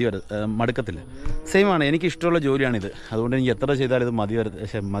നമുക്ക് മടുക്കത്തില്ല. സെയിമാണ്, എനിക്ക് ഇഷ്ടമുള്ള ജോലിയാണിത്. അതുകൊണ്ട് എനിക്ക് എത്ര ചെയ്താലും ഇത്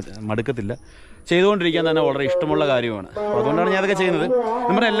മടുക്കത്തില്ല. ചെയ്തുകൊണ്ടിരിക്കാൻ തന്നെ വളരെ ഇഷ്ടമുള്ള കാര്യമാണ്. അപ്പോൾ അതുകൊണ്ടാണ് ഞാൻ അതൊക്കെ ചെയ്യുന്നത്.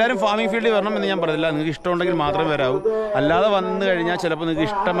 നമ്മുടെ എല്ലാവരും ഫാമിംഗ് ഫീൽഡിൽ വരണം എന്ന് ഞാൻ പറഞ്ഞില്ല. നിങ്ങൾക്ക് ഇഷ്ടമുണ്ടെങ്കിൽ മാത്രമേ വരാവൂ. അല്ലാതെ വന്നു കഴിഞ്ഞാൽ ചിലപ്പോൾ നിങ്ങൾക്ക്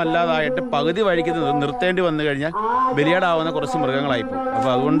ഇഷ്ടമല്ലാതായിട്ട് പകുതി വഴിക്ക് നിർത്തേണ്ടി വന്നു കഴിഞ്ഞാൽ ബലിയാടാവുന്ന കുറച്ച് മൃഗങ്ങളായിപ്പോകും.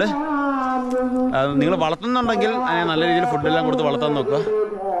 അപ്പോൾ അതുകൊണ്ട് നിങ്ങൾ വളർത്തുന്നുണ്ടെങ്കിൽ അതിനെ നല്ല രീതിയിൽ ഫുഡെല്ലാം കൊടുത്ത് വളർത്താൻ നോക്കുക,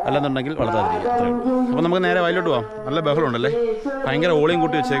 അല്ലെന്നുണ്ടെങ്കിൽ വളർത്താതിരിക്കുക. അത്രയും. അപ്പോൾ നമുക്ക് നേരെ വയലോട്ട് പോകാം. നല്ല ബഹളമുണ്ടല്ലേ, ഭയങ്കര ഓളിയും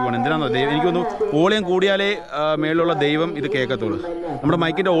കൂട്ടി വെച്ചേക്കുവാണ്. എന്തിനാണെന്നോ ദൈവം എനിക്കൊന്ന് ഓളിയം കൂടിയാലേ മേളിലുള്ള ദൈവം ഇത് കേൾക്കത്തുള്ളൂ. നമ്മുടെ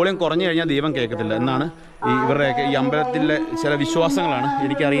മൈക്കിൻ്റെ ഓളിയം കുറഞ്ഞു കഴിഞ്ഞാൽ ദൈവം കേൾക്കത്തില്ല എന്നാണ് ഇവരുടെയൊക്കെ ഈ അമ്പലത്തിലെ ചില വിശ്വാസങ്ങളാണ്.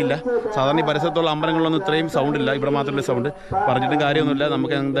 എനിക്കറിയില്ല, സാധാരണ ഈ പരിസരത്തുള്ള അമ്പലങ്ങളിലൊന്നും ഇത്രയും സൗണ്ടില്ല, ഇവിടെ മാത്രമല്ല സൗണ്ട്. പറഞ്ഞിട്ടും കാര്യമൊന്നുമില്ല.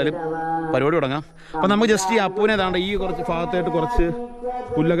 നമുക്ക് എന്തായാലും പരിപാടി തുടങ്ങാം. അപ്പോൾ നമുക്ക് ജസ്റ്റ് ഈ അപ്പൂനെ ഏതാണ്ട് ഈ കുറച്ച് ഭാഗത്തായിട്ട് കുറച്ച്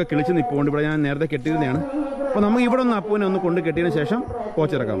പുല്ലൊക്കെ കിളിച്ച് നിൽപ്പുകൊണ്ട് ഇവിടെ ഞാൻ നേരത്തെ കെട്ടിയിരുന്നതാണ്. അപ്പോൾ നമുക്ക് ഇവിടെ ഒന്ന് അപ്പൂനെ ഒന്ന് കൊണ്ട് കെട്ടിയതിന് ശേഷം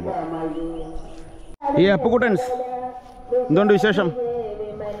പോച്ചിറക്കാൻ പോകാം. ഈ അപ്പുക്കുട്ടൻസ് എന്തുകൊണ്ട് വിശേഷം?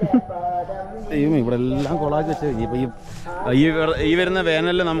 ഇവിടെ എല്ലാം കൊളാക്കി വെച്ച് ഇനിയിപ്പോൾ ഈ വരുന്ന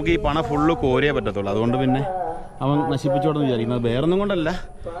വേനലിൽ നമുക്ക് ഈ പണ ഫുള്ള് കോരിയേ പറ്റത്തുള്ളൂ. അതുകൊണ്ട് പിന്നെ അവൻ നശിപ്പിച്ചോടെന്ന് വിചാരിക്കുന്നത്. വേറൊന്നും കൊണ്ടല്ല,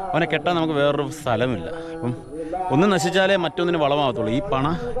 അവനെ കെട്ടാൻ നമുക്ക് വേറൊരു സ്ഥലമില്ല. അപ്പം ഒന്ന് നശിച്ചാലേ മറ്റൊന്നിന് വളമാകത്തുള്ളൂ. ഈ പണ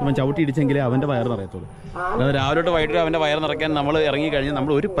ഇവൻ ചവിട്ടി ഇടിച്ചെങ്കിലേ അവൻ്റെ വയറ് നിറയത്തുള്ളൂ. അതായത് രാവിലെ തൊട്ട് വൈകിട്ട് അവൻ്റെ വയറ് നിറയ്ക്കാൻ നമ്മൾ ഇറങ്ങിക്കഴിഞ്ഞാൽ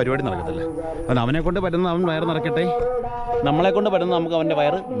നമ്മൾ ഒരു പരിപാടി നടക്കത്തില്ല. അതുകൊണ്ട് അവനെ കൊണ്ട് പറ്റുന്നത് അവൻ വയറ് നിറയ്ക്കട്ടെ, നമ്മളെ കൊണ്ട് പറ്റുന്നത് നമുക്ക് അവൻ്റെ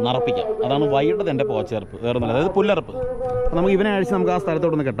വയറ് നിറപ്പിക്കാം. അതാണ് വൈകിട്ട് എൻ്റെ പോച്ചേർപ്പ്, വേറെ ഒന്നുമില്ല. അതായത് പുല്ലറപ്പ്. അപ്പോൾ നമുക്ക് ഇവനെ അഴിച്ച് നമുക്ക് ആ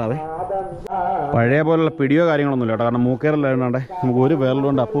സ്ഥലത്തോട്ടൊന്ന് കെട്ടാവേ. പഴയ പോലുള്ള പിടിയോ കാര്യങ്ങളൊന്നുമില്ല കേട്ടോ. കാരണം മൂക്കേറില്ലാണ്ടേ നമുക്ക് ഒരു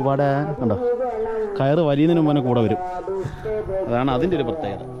വേറലുകൊണ്ട് അപ്പു പാടാൻ കണ്ടോ, കയറ് വലിയുന്നതിന് മുമ്പ് കൂടെ വരും. അതാണ് അതിൻ്റെ ഒരു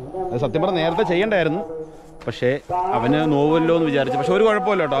പ്രത്യേകത. അത് സത്യം പറഞ്ഞാൽ നേരത്തെ ചെയ്യണ്ടായിരുന്നു, പക്ഷേ അവന് നോവല്ലോ എന്ന് വിചാരിച്ചു. പക്ഷെ ഒരു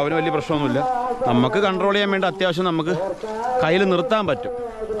കുഴപ്പമില്ല കേട്ടോ, അവന് വലിയ പ്രശ്നമൊന്നുമില്ല. നമുക്ക് കൺട്രോൾ ചെയ്യാൻ വേണ്ടി അത്യാവശ്യം നമുക്ക് കയ്യിൽ നിർത്താൻ പറ്റും.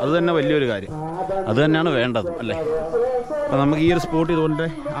 അത് തന്നെ വലിയൊരു കാര്യം, അത് തന്നെയാണ് വേണ്ടത് അല്ലേ. അപ്പോൾ നമുക്ക് ഈ ഒരു സ്പോട്ട് ഇതുകൊണ്ട്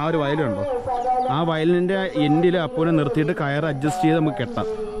ആ ഒരു വയലുണ്ടോ, ആ വയലിൻ്റെ എൻഡിൽ അപ്പൂനെ നിർത്തിയിട്ട് കയർ അഡ്ജസ്റ്റ് ചെയ്ത് നമുക്ക് കെട്ടാം.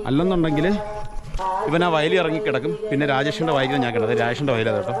 അല്ലെന്നുണ്ടെങ്കിൽ ഇവൻ ആ വയലിൽ ഇറങ്ങി കിടക്കും. പിന്നെ രാജേഷിൻ്റെ വയലിൽ ഞാൻ കിടന്നത്, രാജേഷിൻ്റെ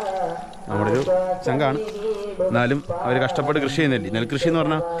വയലാണ് കേട്ടോ. നമ്മുടെ ഒരു ചങ്കാണ്. എന്നാലും അവർ കഷ്ടപ്പെട്ട് കൃഷി ചെയ്യുന്നില്ലേ. നെൽകൃഷി എന്ന്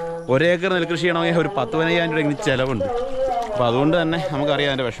പറഞ്ഞാൽ ഒരേക്കർ നെൽകൃഷി ചെയ്യണമെങ്കിൽ ഒരു 10-15,000 രൂപ ഇങ്ങനെ ചിലവുണ്ട്. അപ്പോൾ അതുകൊണ്ട് തന്നെ നമുക്കറിയാം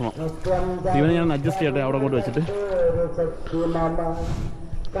അതിൻ്റെ വിഷമം. ഇവനെ ഞാൻ അഡ്ജസ്റ്റ് ചെയ്യട്ടെ അവിടെ കൊണ്ട് വെച്ചിട്ട്.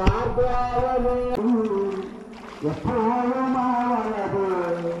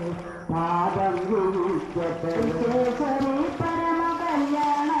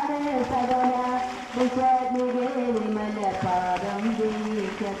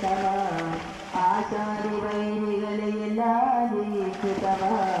 ആശാരി വൈരികളെയെല്ലാം ജയിച്ചതവ,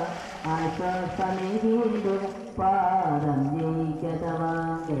 ആശ്വാസമേകീടുക പാദം ജയിക്കതവ.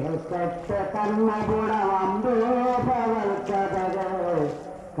 കേൾക്കട്ട കർമ്മഗുണമമ്പേപവൽക്കതകൾ,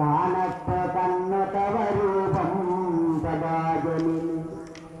 കാണട്ട കണ്ണതവരൂപം പദാജലിൽ.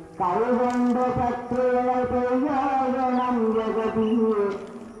 കൈകൊണ്ട് പത്രികൾ പെയ്യാകണം ജഗതി,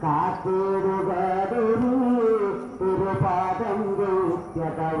 കാത്തിടുക തിരുപാദം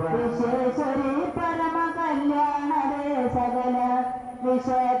ജയിക്കതവ. വിശേഷരി പരമ കല്യാണരേ സകല,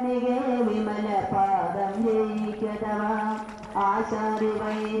 വിശാദികേ വിമല പാദം ജയിക്കതവ. ആശാരി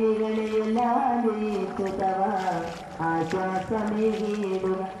വൈരികളെയെല്ലാം ജയിക്കതവ,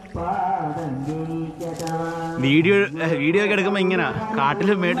 ആശ്വാസമേകീടുക പാദം ജയിക്കതവ. വീഡിയോ ഒക്കെ എടുക്കുമ്പോൾ ഇങ്ങനെ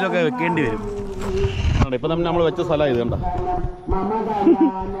കാട്ടിലും മേട്ടിലൊക്കെ വെക്കേണ്ടി വരും. ഇപ്പം നമ്മൾ വെച്ച സ്ഥലമാണ് ഇത് കണ്ടോ.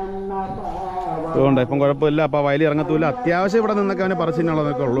 അതുകൊണ്ട് ഇപ്പം കുഴപ്പമില്ല. അപ്പോൾ വയലിൽ ഇറങ്ങത്തൂല്ല. അത്യാവശ്യം ഇവിടെ നിന്നൊക്കെ അവനെ പറിച്ച്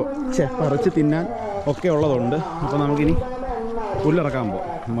തിന്നാനുള്ളതൊക്കെ ഉള്ളൂ. പറിച്ച് തിന്നാൻ ഒക്കെ ഉള്ളതുണ്ട്. അപ്പോൾ നമുക്കിനി പുല്ലിറക്കാൻ പോകും.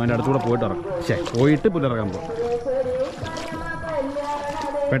 അതിൻ്റെ അടുത്തുകൂടെ പോയിട്ട് പോയിട്ട് പുല്ലിറക്കാൻ പോകും.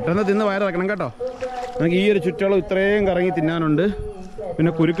 പെട്ടെന്ന് തിന്ന് വയറിറക്കണം കേട്ടോ. നമുക്ക് ഈ ഒരു ചുറ്റോളം ഇത്രയും കറങ്ങി തിന്നാനുണ്ട്.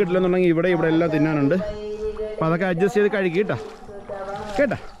 പിന്നെ കുരുക്കിട്ടില്ലെന്നുണ്ടെങ്കിൽ ഇവിടെ എല്ലാം തിന്നാനുണ്ട്. അപ്പോൾ അതൊക്കെ അഡ്ജസ്റ്റ് ചെയ്ത് കഴിക്കുക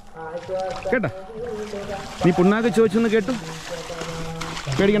കേട്ടാ. നീ പുണ്ണാക്ക് ചോദിച്ചൊന്ന് കേട്ടു.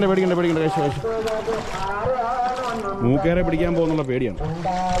 പേടിക്കണ്ട കഴിച്ചു. മൂക്കേറെ പിടിക്കാൻ പോകുന്നുള്ള പേടിയാണ്.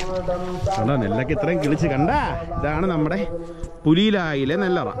 കണ്ടാ നെല്ലൊക്കെ ഇത്രയും കിളിച്ച് കണ്ടാ. ഇതാണ് നമ്മുടെ പുലിയിലായിലെ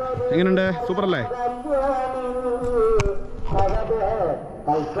നെല്ലറ. എങ്ങനെയുണ്ട്? സൂപ്പറല്ലേ?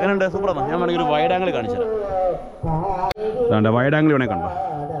 എങ്ങനെയുണ്ട്? സൂപ്പറാണ്. ഞാൻ വേണമെങ്കിൽ ഒരു വൈഡ് ആംഗിൾ കാണിച്ചു തരാം. വൈഡ് ആംഗിൾ വേണേ കണ്ടോ?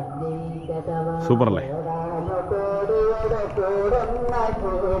 സൂപ്പറല്ലേ?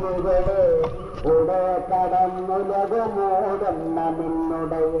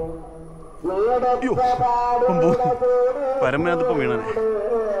 പരമ്പരത്തിപ്പം വീണാനെ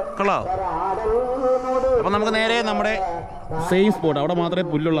കൊള്ളാം. അപ്പം നമുക്ക് നേരെ നമ്മുടെ സെയിം സ്പോട്ട്, അവിടെ മാത്രമേ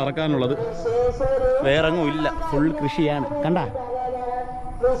പുല്ലുള്ള ഇറക്കാനുള്ളത്, വേറെ എങ്ങും ഇല്ല. ഫുൾ കൃഷിയാണ്. കണ്ട,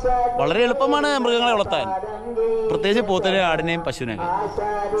 വളരെ എളുപ്പമാണ് മൃഗങ്ങളെ വളർത്താൻ, പ്രത്യേകിച്ച് പോത്തിനെയും ആടിനെയും പശുവിനെയൊക്കെ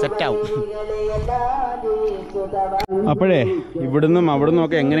സെറ്റാവും. അപ്പോഴേ ഇവിടുന്നും അവിടുന്നും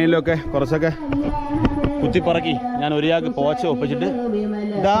ഒക്കെ എങ്ങനെയെങ്കിലും ഒക്കെ കുറച്ചൊക്കെ കുത്തിപ്പറക്കി ഞാൻ ഒരു ചാക്ക് പോച്ച ഒപ്പിച്ചിട്ട്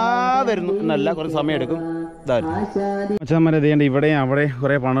ഇതാ വരുന്നു എന്നല്ല, കുറച്ച് സമയം എടുക്കും. ഇതായിരുന്നു അച്ഛന്മാരെ ചെയ്യേണ്ട. ഇവിടെയും അവിടെ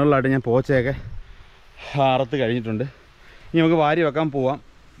കുറേ പണുകളിലായിട്ട് ഞാൻ പോച്ചയൊക്കെ അറുത്ത് കഴിഞ്ഞിട്ടുണ്ട്. ഇനി നമുക്ക് വാരി വെക്കാൻ പോവാം.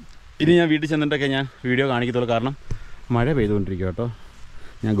 ഇനി ഞാൻ വീട്ടിൽ ചെന്നിട്ടൊക്കെ ഞാൻ വീഡിയോ കാണിക്കത്തുള്ളൂ, കാരണം മഴ പെയ്തുകൊണ്ടിരിക്കുക കേട്ടോ.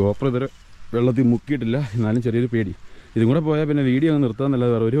 ഞാൻ ഗോപ്രോ ഇതുവരെ വെള്ളത്തിൽ മുക്കിയിട്ടില്ല, എന്നാലും ചെറിയൊരു പേടി. ഇതും കൂടെ പോയാൽ പിന്നെ വീഡിയോ അങ്ങ്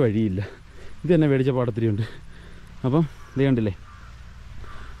നിർത്താമെന്നല്ലാതെ വേറെ ഒരു വഴിയില്ല. ഇത് തന്നെ മേടിച്ച പാടത്തിരിയുണ്ട്. അപ്പം ഇത് കണ്ടില്ലേ,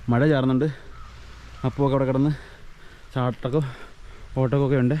 മഴ ചാറുന്നുണ്ട്. അപ്പമൊക്കെ അവിടെ കിടന്ന് ചാട്ടക്കും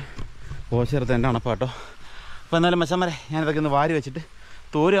ഓട്ടമൊക്കെ ഉണ്ട്. പോശേർത്ത് എൻ്റെ അണപ്പാട്ടോ. അപ്പോൾ എന്നാലും മച്ചന്മാരെ ഞാനിതൊക്കെ ഒന്ന് വാരി വെച്ചിട്ട്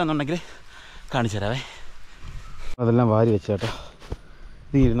തോരുകയെന്നുണ്ടെങ്കിൽ കാണിച്ചു തരാവേ. അതെല്ലാം വാരി വെച്ച കേട്ടോ.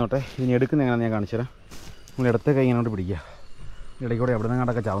 ഇത് ഇരുന്നോട്ടെ. ഇനി എടുക്കുന്ന എങ്ങനെയാണെന്ന് ഞാൻ കാണിച്ചു തരാം. നമ്മൾ ഇടത്തെ കൈ ഇങ്ങോട്ട് പിടിക്കുക. ഇടയ്ക്കൂടെ എവിടെ നിന്ന്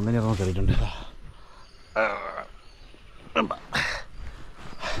കണ്ടൊക്കെ ചവന്തനി ഇറങ്ങി കയറിയിട്ടുണ്ട്.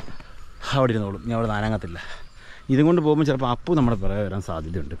 അവിടെ ഇരുന്നോളും, ഞാൻ അവിടെ നാനാങ്ങത്തില്ല. ഇതും കൊണ്ട് പോകുമ്പോൾ ചിലപ്പോൾ അപ്പു നമ്മുടെ പിറകെ വരാൻ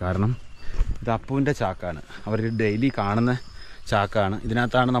സാധ്യതയുണ്ട്. കാരണം ഇത് അപ്പുവിൻ്റെ ചാക്കാണ്, അവർ ഡെയിലി കാണുന്ന ചാക്കാണ്.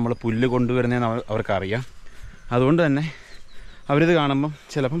 ഇതിനകത്താണ് നമ്മൾ പുല്ല് കൊണ്ടുവരുന്നതെന്ന് അവർക്കറിയാം. അതുകൊണ്ട് തന്നെ അവരിത് കാണുമ്പം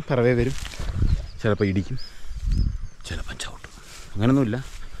ചിലപ്പം പിറകെ വരും, ചിലപ്പോൾ ഇടിക്കും, ചിലപ്പം ചവിട്ടും. അങ്ങനെയൊന്നുമില്ല.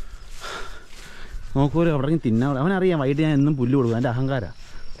 നോക്കുമല്ലോ അവിടെ തിന്നാൻ. അവനറിയാം വൈകിട്ട് ഞാൻ എന്നും പുല്ല് കൊടുക്കും. എൻ്റെ അഹങ്കാരം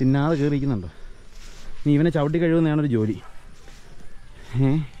തിന്നാതെ കയറിയിരിക്കുന്നുണ്ടോ. ഇനി ഇവനെ ചവിട്ടി കഴിയുന്നതാണൊരു ജോലി.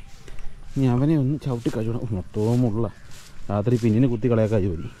 ഇനി അവനെ ഒന്ന് ചവിട്ടി കഴിയണം. മൊത്തമുള്ള രാത്രി പിന്നിന് കുത്തി കളയാക്കാ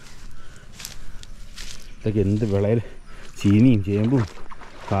ജോലി. ഇതൊക്കെ എന്ത് വിളയിൽ ചീനിയും ചേമ്പും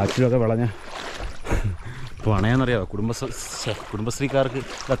കാച്ചിലൊക്കെ വിളഞ്ഞ പണയാന്നറിയാമോ. കുടുംബശ്രീക്കാർക്ക്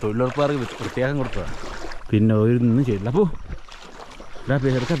തൊഴിലുറപ്പുകാർക്ക് പ്രത്യേകം കൊടുത്തതാണ്. പിന്നെ ഒന്നും ചെയ്തില്ല. അപ്പോൾ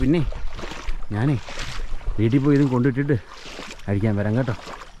എടുക്കാം. പിന്നെ ഞാനേ വീട്ടിൽ പോയി ഇതും കൊണ്ടിട്ടിട്ട് അഴിക്കാൻ വരാം കേട്ടോ.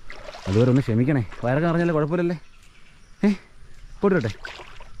 അതുവരെ ഒന്ന് ക്ഷമിക്കണേ. വയറൊക്കെ അറിഞ്ഞാലേ കുഴപ്പമില്ലല്ലേ. പോട്ടെ,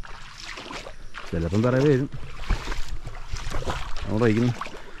 ചിലപ്പം പറയവേ വരും. അവിടെ വയ്ക്കുന്നു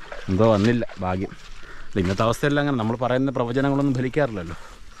എന്തോ വന്നില്ല, ഭാഗ്യം. ഇന്നത്തെ അവസ്ഥയല്ല അങ്ങനെ. നമ്മൾ പറയുന്ന പ്രവചനങ്ങളൊന്നും ഫലിക്കാറില്ലല്ലോ.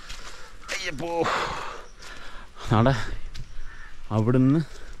 അയ്യപ്പോ നാളെ അവിടുന്ന്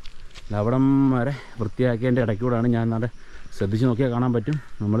അവിടം വരെ വൃത്തിയാക്കിയതിൻ്റെ ഇടയ്ക്കൂടാണ് ഞാൻ നാളെ ശ്രദ്ധിച്ച് നോക്കിയാൽ കാണാൻ പറ്റും.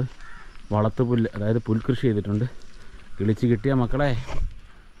 നമ്മൾ വളർത്തു പുല്ല്, അതായത് പുൽകൃഷി ചെയ്തിട്ടുണ്ട്. കിളിച്ച് കിട്ടിയ മക്കളെ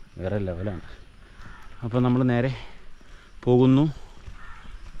വേറെ ലെവലാണ്. അപ്പോൾ നമ്മൾ നേരെ പോകുന്നു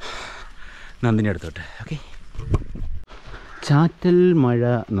നന്ദിനി അടുത്തോട്ട്. ഓക്കെ. ചാറ്റൽ മഴ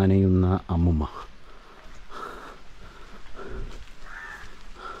നനയുന്ന അമ്മുമ്മ.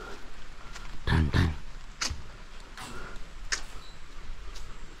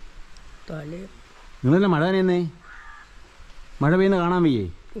 നിങ്ങളല്ല മഴ നനയുന്നേ? മഴ പെയ്യുന്ന കാണാൻ വയ്യേ?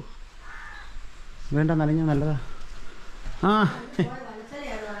 വേണ്ട, നനഞ്ഞ നല്ലതാ.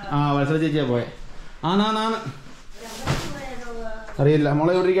 വത്സല ചേച്ചിയാ പോയെ. നാന്ന് അറിയില്ല,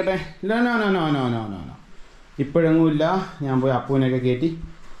 മോളെ ഇരിക്കട്ടെ. നോ ഇപ്പോഴെങ്ങുമില്ല. ഞാൻ പോയി അപ്പൂനെയൊക്കെ കയറ്റി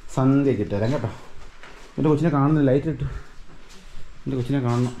സന്ധ്യയ്ക്ക് ഇട്ട് തരാം കേട്ടോ. എൻ്റെ കൊച്ചിനെ കാണുന്നില്ല, ലൈറ്റ് ഇട്ടു. എൻ്റെ കൊച്ചിനെ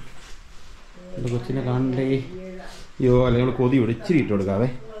കാണണം, എൻ്റെ കൊച്ചിനെ കാണണ്ടേ. അയ്യോ, അല്ലെങ്കിൽ കൊതി ഇച്ചിരി ഇട്ട് കൊടുക്കാവേ.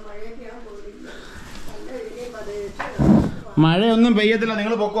 മഴയൊന്നും പെയ്യത്തില്ല,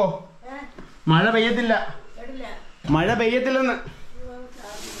 നിങ്ങൾ പൊക്കോ. മഴ പെയ്യത്തില്ല, മഴ പെയ്യത്തില്ലെന്ന്.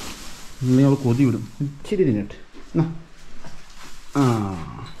 നിങ്ങൾ കൊതി വിടും. ഇച്ചിരി തിന്നിട്ട്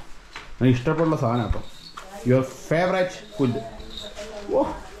ഇഷ്ടപ്പെടുന്ന സാധനം കേട്ടോ. Your favourite food. ഓ,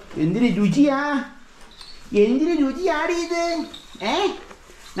 എന്തിന് രുചിയാ, എന്തിന് രുചിയാടി ഇത്.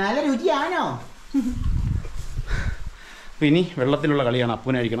 നല്ല രുചിയാണോ? അപ്പം ഇനി വെള്ളത്തിലുള്ള കളിയാണ്.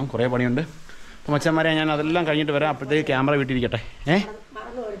 അപ്പൂനായിരിക്കണം, കുറേ പണിയുണ്ട്. അപ്പം മച്ചന്മാരെ ഞാൻ അതെല്ലാം കഴിഞ്ഞിട്ട് വരാം. അപ്പോഴത്തേക്ക് ക്യാമറ വീട്ടിരിക്കട്ടെ.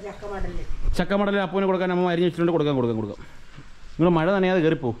 ചക്കമടൽ അപ്പൂനെ കൊടുക്കാൻ അമ്മ അരിഞ്ഞ് വെച്ചിട്ടുണ്ട്. കൊടുക്കാം. നിങ്ങൾ മഴ നനയാതെ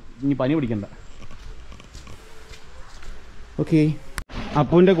കയറിപ്പോ, ഇനി പനി പിടിക്കണ്ട. ഓക്കെ.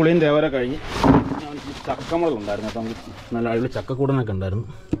 അപ്പൂൻ്റെ കുളിയും ദേവര കഴിഞ്ഞ് ചക്കമുളകുണ്ടായിരുന്നു. അപ്പം നല്ല അടിപൊളി ചക്കക്കൂടനൊക്കെ ഉണ്ടായിരുന്നു.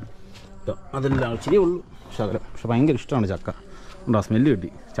 അതെല്ലാം ഇച്ചിരി ഉള്ളൂ ശകലം. പക്ഷെ ഭയങ്കര ഇഷ്ടമാണ് ചക്ക. ഉണ്ടോ? സ്മെല്ല് കിട്ടി.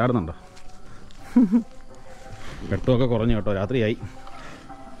 ചാടുന്നുണ്ടോ? വെട്ടമൊക്കെ കുറഞ്ഞു കേട്ടോ, രാത്രിയായി.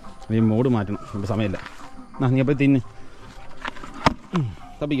 ഈ മൂഡ് മാറ്റണം, ഇവിടെ സമയമില്ല. നീ അപ്പോൾ തിന്ന്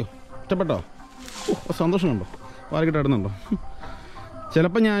തപ്പിക്കോ. ഇഷ്ടപ്പെട്ടോ? സന്തോഷമുണ്ടോ? വാരക്കിട്ട് ഇടുന്നുണ്ടോ?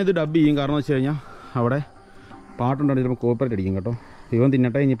 ചിലപ്പോൾ ഞാനിത് ഡബ് ചെയ്യും. കാരണം വെച്ച് കഴിഞ്ഞാൽ അവിടെ പാട്ടുണ്ടെങ്കിൽ ചിലപ്പോൾ കോപ്പറേറ്റ് അടിക്കും കേട്ടോ. ഇവൻ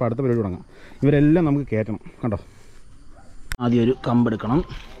തിന്നട്ടെ, ഇനിയിപ്പോൾ അടുത്ത പരിപാടി തുടങ്ങാം. ഇവരെല്ലാം നമുക്ക് കയറ്റണം കണ്ടോ. ആദ്യം ഒരു കമ്പ് എടുക്കണം.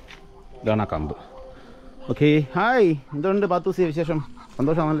 ഇതാണ് ആ കമ്പ്. ഓക്കെ, ഹായ്, എന്തുകൊണ്ട് പാത്തൂസിയ വിശേഷം?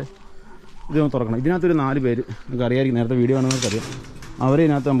 സന്തോഷമാണല്ലേ? ഇതൊന്ന് തുറക്കണം. ഇതിനകത്തൊരു 4 പേര് നമുക്ക് അറിയാമായിരിക്കും, നേരത്തെ വീഡിയോ ആണെന്ന് അറിയാം. അവരെ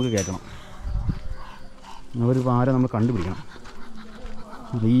ഇതിനകത്ത് നമുക്ക് കയറ്റണം. അവരിപ്പോൾ ആരെ നമ്മൾ കണ്ടുപിടിക്കണം.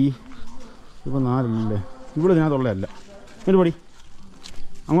 ഇപ്പോൾ 4 അല്ലേ? ഇവിടെ ഇതിനകത്തുള്ളതല്ല. ഒരു പടി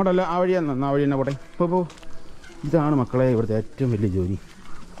അങ്ങോട്ടല്ല, ആ വഴി തന്നെ, ആ വഴി തന്നെ പോട്ടെ. ഇപ്പോൾ ഇതാണ് മക്കളെ ഇവിടുത്തെ ഏറ്റവും വലിയ ജോലി.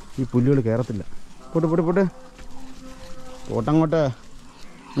 ഈ പുല്ലുകൾ കയറത്തില്ല. Pot pot pot പോട്ടങ്ങോട്ട്.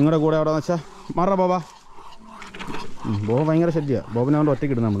 നിങ്ങളുടെ കൂടെ എവിടെയെന്ന് വെച്ചാൽ മാറാ ബോബ. ബോബ ഭയങ്കര ശല്യമാണ്. ബോബനെ കൊണ്ട്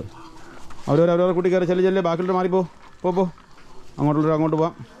ഒറ്റയ്ക്ക് ഇടും നമ്മൾ. അവരവരെ കൂട്ടി കയറി ചെല്ല് ബാക്കിലോട്ട് മാറിപ്പോ. പോ അങ്ങോട്ടുള്ളവർ അങ്ങോട്ട്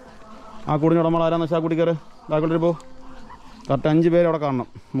പോവാം. ആ കൂടിന് ഉടമകൾ ആരാന്ന് വെച്ചാൽ ആ കൂട്ടി കയറി ബാക്കിലോട്ട് പോ. കറക്റ്റ് 5 പേര് അവിടെ കാണണം.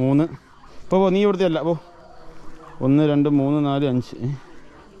 3 പോ. നീ ഇവിടുത്തെ അല്ല. പോ. 1 2 3 4 5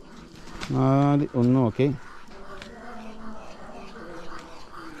 4 1 ഓക്കെ.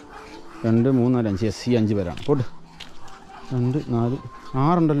 2 3 4 5 എസ്. ഈ 5 പേരാണ്. പോട്ട് 2 4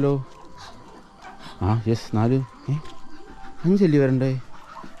 6 ഉണ്ടല്ലോ. യെസ് 4 5 അല്ലേ വരണ്ടേ?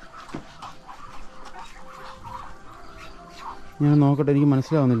 ഞാൻ നോക്കട്ടെ, എനിക്ക്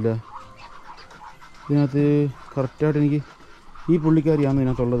മനസ്സിലാവുന്നില്ല. ഇതിനകത്ത് കറക്റ്റായിട്ട് എനിക്ക് ഈ പുള്ളിക്കാരിയാണ്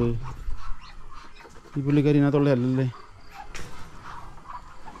ഇതിനകത്തുള്ളത്. ഈ പുള്ളിക്കാരി ഇതിനകത്തുള്ളതല്ലേ?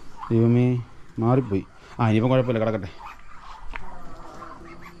 ദൈവമേ, മാറിപ്പോയി. ഇനിയിപ്പം കുഴപ്പമില്ല, കിടക്കട്ടെ.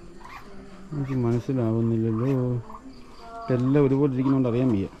 എനിക്ക് മനസ്സിലാവുന്നില്ലല്ലോ. എല്ലാം ഒരുപോലെ ഇരിക്കുന്നതുകൊണ്ട് അറിയാൻ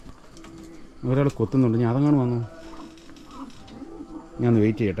വയ്യ. ഒരാൾ കൊത്തുന്നുണ്ട്. ഞാൻ അതങ്ങാണ് വന്നു. ഞാൻ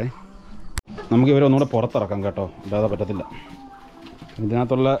വെയിറ്റ് ചെയ്യട്ടെ. നമുക്ക് ഇവരെ ഒന്നുകൂടെ പുറത്തിറക്കാം കേട്ടോ, അല്ലാതെ പറ്റത്തില്ല.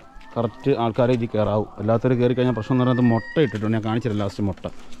 ഇതിനകത്തുള്ള കറക്റ്റ് ആൾക്കാരെ ഇതിൽ കയറാവും. എല്ലാത്തവരും കയറി കഴിഞ്ഞാൽ പ്രശ്നം എന്ന് പറയുന്നത് മുട്ട ഇട്ടിട്ടുണ്ട്. ഞാൻ കാണിച്ചില്ല ലാസ്റ്റ് മുട്ട.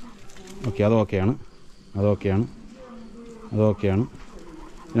 ഓക്കെ, അതൊക്കെയാണ്.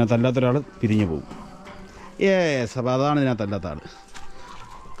 ഇതിനകത്തല്ലാത്തൊരാൾ പിരിഞ്ഞു പോകും. അപ്പോൾ അതാണ് ഇതിനകത്തല്ലാത്ത ആൾ.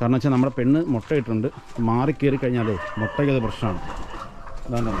 കാരണം വെച്ചാൽ നമ്മുടെ പെണ്ണ് മുട്ട ഇട്ടിട്ടുണ്ട്. മാറി കയറി കഴിഞ്ഞാലേ മുട്ടയ്ക്കത് പ്രശ്നമാണ്.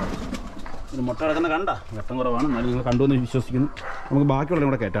 അതാണ് ഒരു മുട്ട കിടക്കുന്ന കണ്ട വെട്ടം കുറവാണ്, എന്നാലും നിങ്ങൾ കണ്ടു എന്ന് വിശ്വസിക്കുന്നു. നമുക്ക് ബാക്കിയുള്ളതും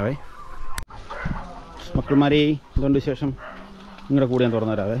കൂടെ കയറ്റാവേ. മക്കൾമാരെ, എന്തുകൊണ്ട് വിശേഷം? നിങ്ങളുടെ കൂടെ ഞാൻ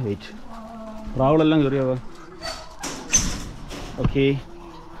തുറന്നു തരാവേ. വെയിറ്റ്. പ്രാവളെല്ലാം കയറിയാവോ? ഓക്കെ.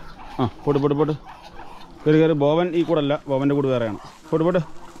 പോട്ട് കയറി. ബോബൻ ഈ കൂടെ അല്ല, ബോബൻ്റെ കൂടെ വേറെയാണ്. പോട്ട്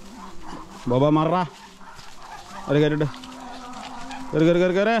ബോബ മാറാ. അത് കയറിട്ട്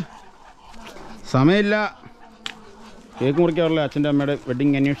കയറി. സമയമില്ല. കേക്ക് മുറിക്കാറുള്ള അച്ഛൻ്റെ അമ്മയുടെ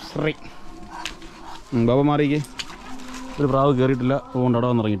വെഡ്ഡിങ് ആനിവേഴ്സറി. ബോബ മാറിക്ക്. ഒരു പ്രാവ് കയറിയിട്ടില്ല, അതുകൊണ്ട് അവിടെ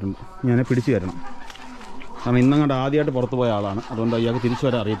വന്നിറങ്ങിയിട്ടുണ്ട്. ഞാൻ പിടിച്ചു കയറണം. കാരണം ഇന്നങ്ങോട്ട് ആദ്യമായിട്ട് പുറത്ത് പോയ ആളാണ്. അതുകൊണ്ട് അയാൾക്ക് തിരിച്ചു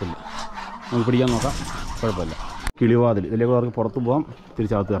വരാൻ അറിയത്തില്ല. നമുക്ക് പിടിക്കാൻ നോക്കാം, കുഴപ്പമില്ല. കിളിവാതിൽ ഇതിലേക്ക് അവർക്ക് പുറത്ത് പോകാം,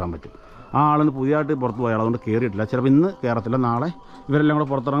 തിരിച്ചകത്ത് കയറാൻ പറ്റും. ആ ആളിന് പുതിയതായിട്ട് പുറത്ത് പോയ ആൾ, അതുകൊണ്ട് കയറിയിട്ടില്ല. ചിലപ്പോൾ ഇന്ന് കയറത്തില്ല, നാളെ ഇവരെല്ലാം കൂടെ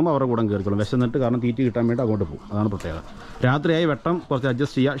പുറത്തിറങ്ങുമ്പോൾ അവരുടെ കൂടെ കയറിക്കോളും. വിശന്നിട്ട്, കാരണം തീറ്റി കിട്ടാൻ വേണ്ടി അങ്ങോട്ട് പോകും. അതാണ് പ്രത്യേകത. രാത്രിയായി വെട്ടം കുറച്ച്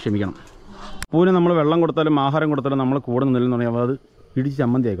അഡ്ജസ്റ്റ് ചെയ്യുക, ക്ഷമിക്കണം. പൂവിന് നമ്മൾ വെള്ളം കൊടുത്താലും ആഹാരം കൊടുത്താലും നമ്മൾ കൂടെ നിന്നില്ലെന്ന് പറഞ്ഞാൽ അത് പിടിച്ച്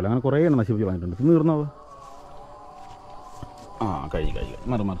ചമ്മന്തി ആയിക്കോളൂ. അങ്ങനെ കുറേ എണ്ണം നശിപ്പിച്ച് വന്നിട്ടുണ്ട്. ഇന്ന് തീർന്നോ? കഴിഞ്ഞു.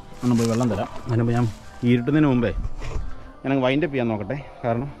 മാറി ഒന്ന് പോയി വെള്ളം തരാം. അതിനുമ്പോൾ ഞാൻ ഇരുട്ടുന്നതിന് മുമ്പേ ഞാനങ്ങ് വൈൻഡപ്പ് ചെയ്യാൻ നോക്കട്ടെ.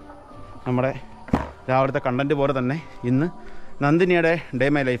 കാരണം നമ്മുടെ രാവിലത്തെ കണ്ടൻറ്റ് പോലെ തന്നെ ഇന്ന് നന്ദിനിയുടെ ഡേ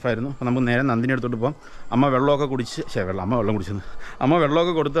മൈ ലൈഫായിരുന്നു. അപ്പോൾ നമുക്ക് നേരെ നന്ദിനി എടുത്തോട്ട് പോകാം. അമ്മ വെള്ളമൊക്കെ കുടിച്ച് അമ്മ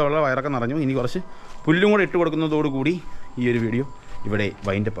വെള്ളമൊക്കെ കൊടുത്ത് അവളുടെ വയറൊക്കെ നിറഞ്ഞു. ഇനി കുറച്ച് പുല്ലും കൂടെ ഇട്ട് കൊടുക്കുന്നതോടുകൂടി ഈ ഒരു വീഡിയോ ഇവിടെ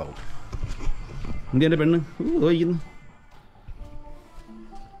വൈൻഡപ്പ് ആവും. എന്ത് എൻ്റെ പെണ്ണ് ചോദിക്കുന്നു?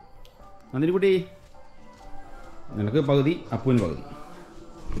 നന്ദിനിക്കുട്ടി, നിനക്ക് പകുതി, അപ്പൂന് പകുതി.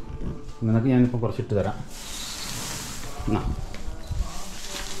 നിനക്ക് ഞാനിപ്പോൾ കുറച്ചിട്ട് തരാം.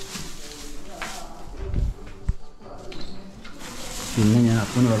 പിന്നെ ഞാൻ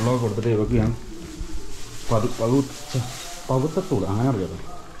അപ്പൂന് വെള്ളമൊക്കെ കൊടുത്തിട്ട് ഇവർക്ക് ഞാൻ പകുത്തത്തോട് അങ്ങനെ അറിയാമോ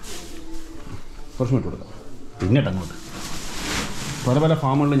കുറച്ച് ഇട്ട് കൊടുക്കാം. പിന്നിട്ട് അങ്ങോട്ട് പല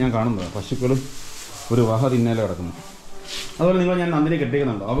ഫാമുകളിൽ ഞാൻ കാണുന്നതാണ് പശുക്കൾ ഒരു വഹ തിന്നേലെ കിടക്കുന്നു. അതുപോലെ നിങ്ങൾ ഞാൻ നന്ദിനെ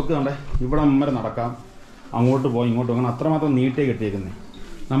കെട്ടിക്കുന്നുണ്ടോ? അവർക്ക് കണ്ടേ ഇവിടെ അമ്മരെ നടക്കാം, അങ്ങോട്ട് പോയി ഇങ്ങോട്ട് അങ്ങനെ അത്രമാത്രം നീട്ടേ കെട്ടിയേക്കുന്നത്.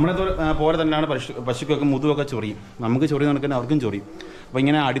 നമ്മളെ പോലെ തന്നെയാണ് പശുക്കൊക്കെ മുതുവൊക്കെ ചൊറിയും. നമുക്ക് ചൊറി നടക്കാൻ അവർക്കും ചൊറിയും. അപ്പോൾ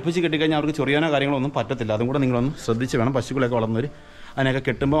ഇങ്ങനെ അടുപ്പിച്ച് കെട്ടിക്കഴിഞ്ഞാൽ അവർക്ക് ചൊറിയാനോ കാര്യങ്ങളോ ഒന്നും പറ്റത്തില്ല. അതും കൂടെ നിങ്ങളൊന്ന് ശ്രദ്ധിച്ച് വേണം. പശുക്കളൊക്കെ വളർന്നവർ അതിനൊക്കെ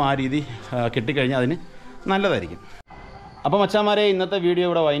കെട്ടുമ്പോൾ ആ രീതി കെട്ടിക്കഴിഞ്ഞാൽ അതിന് നല്ലതായിരിക്കും. അപ്പോൾ മച്ചാന്മാരെ, ഇന്നത്തെ വീഡിയോ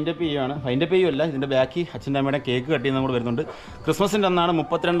ഇവിടെ വൈൻഡപ്പ് ചെയ്യുമല്ല, ഇതിൻ്റെ ബാക്കി അച്ഛൻ്റെ അമ്മയുടെ കേക്ക് കട്ട് ചെയ്യുന്നതും കൂടെ വരുന്നുണ്ട്. ക്രിസ്മസിൻ്റെ അന്നാണ്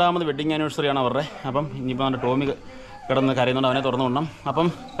 32ാമത് വെഡ്ഡിങ് ആനിവേഴ്സറിയാണ് അവരുടെ. അപ്പം ഇനിയിപ്പോൾ നമ്മുടെ ടോമി കിടന്ന് കരയുന്നുണ്ട്, അവനെ തുറന്നു കൊണ്ടണം. അപ്പം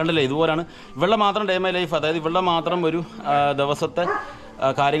കണ്ടില്ലേ, ഇതുപോലെയാണ് ഇവളുടെ മാത്രം ഡേ മൈ ലൈഫ്. അതായത് ഇവളുടെ മാത്രം ഒരു ദിവസത്തെ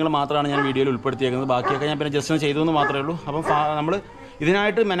കാര്യങ്ങൾ മാത്രമാണ് ഞാൻ വീഡിയോയിൽ ഉൾപ്പെടുത്തിയേക്കുന്നത്. ബാക്കിയൊക്കെ ഞാൻ പിന്നെ ജസ്റ്റ് ചെയ്തു എന്ന് മാത്രമേ ഉള്ളൂ. അപ്പം നമ്മൾ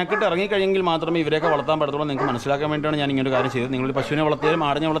ഇതിനായിട്ട് മെനക്കെട്ട് ഇറങ്ങിക്കഴിഞ്ഞെങ്കിൽ മാത്രമേ ഇവരെയൊക്കെ വളർത്താൻ പറ്റത്തുള്ളൂ. നിങ്ങൾക്ക് മനസ്സിലാക്കാൻ വേണ്ടിയിട്ടാണ് ഞാൻ ഇങ്ങനെ ഒരു കാര്യം ചെയ്തത്. നിങ്ങൾ പശുവിനെ വളർത്തിയാലും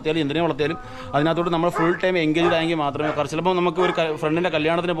ആടിനെ വളർത്തിയാലും എന്തിനെ വളർത്തിയാലും അതിനകത്തോട്ട് നമ്മൾ ഫുൾ ടൈം എൻഗേജ്ഡ് ആയെങ്കിൽ മാത്രമേ, ചിലപ്പോൾ നമുക്ക് ഒരു ഫ്രണ്ടിൻ്റെ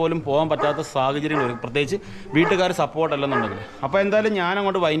കല്യാണത്തിന് പോലും പോകാൻ പറ്റാത്ത സാഹചര്യങ്ങൾ വരും, പ്രത്യേകിച്ച് വീട്ടുകാർ സപ്പോർട്ട് അല്ലെന്നുണ്ടെങ്കിൽ. അപ്പോൾ എന്തായാലും ഞാൻ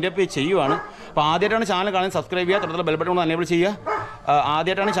അങ്ങോട്ട് വൈൻഡപ്പ് ചെയ്യുവാണ്. അപ്പോൾ ആദ്യമായിട്ടാണ് ചാനൽ കാണുന്നത് സബ്സ്ക്രൈബ് ചെയ്യുക, തൊട്ടുള്ള ബെൽ ബട്ടൺ എനേബിൾ ചെയ്യുക.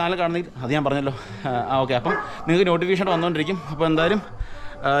 ആദ്യമായിട്ടാണ് ചാനൽ കാണുന്നത്, അത് ഞാൻ പറഞ്ഞല്ലോ. ഓക്കെ, അപ്പം നിങ്ങൾക്ക് നോട്ടിഫിക്കേഷൻ വന്നുകൊണ്ടിരിക്കും. അപ്പോൾ എന്തായാലും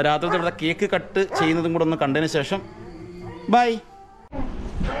രാത്രിത്തെ ഇവിടെ കേക്ക് കട്ട് ചെയ്യുന്നതും കൂടെ ഒന്ന് കണ്ടതിന് ശേഷം ബൈ.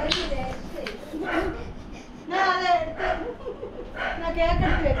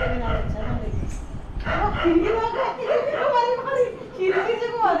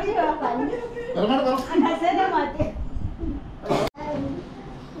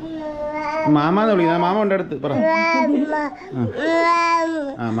 മാമാന്ന് വിളിക്കുന്ന മാമ ഉണ്ട് അടുത്ത് പറ.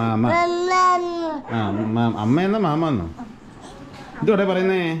 മാമ അമ്മ എന്നാ മാമ എന്നോ ഇതോടെ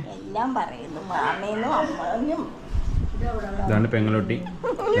പറയുന്നേ? ഇതാണ് പെങ്ങളൂട്ടി,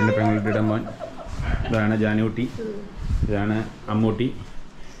 2 പെങ്ങളൂട്ടിയുടെ മോൻ. ഇതാണ് ജാനൂട്ടി, ഇതാണ് അമ്മൂട്ടി,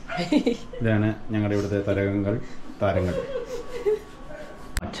 ഇതാണ് ഞങ്ങളുടെ ഇവിടുത്തെ താരങ്ങൾ.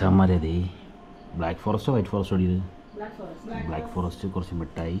 അച്ഛാമ്മരതേ ബ്ലാക്ക് ഫോറസ്റ്റോ വൈറ്റ് ഫോറസ്റ്റോ ഇത്? ബ്ലാക്ക് ഫോറസ്റ്റ്, കുറച്ച്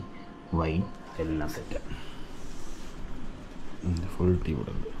മിഠായി, വൈൻ, എല്ലാം സെറ്റ്. ഫുൾ ടീ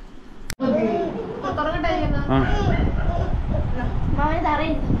ഇവിടെ ഉണ്ട്.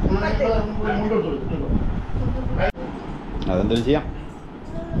 അതെന്തായാലും ചെയ്യാം.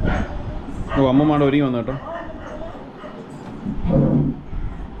 അമ്മമാടെ ഒരുങ്ങി വന്നു കേട്ടോ.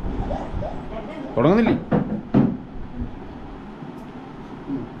 തുടങ്ങുന്നില്ലേ?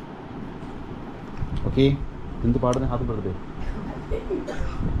 ഓക്കെ, എന്ത് പാടുന്നത്? അത് വെറുതെ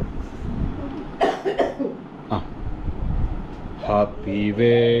ഹാപ്പി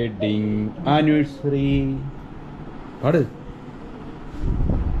വെഡിങ് ആനിവേഴ്സറി പാട്.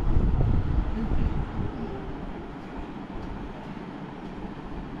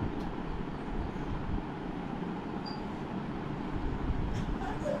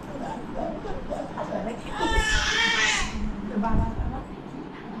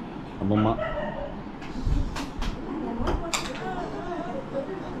 അമ്മമ്മ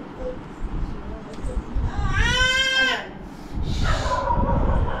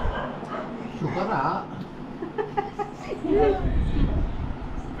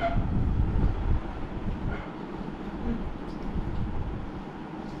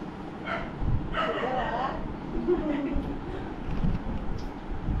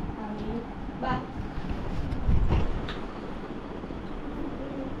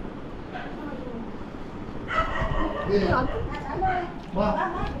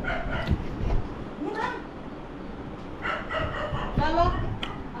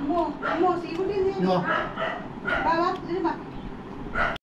Ammo, si Budi ni. Bawa, sini, Pak.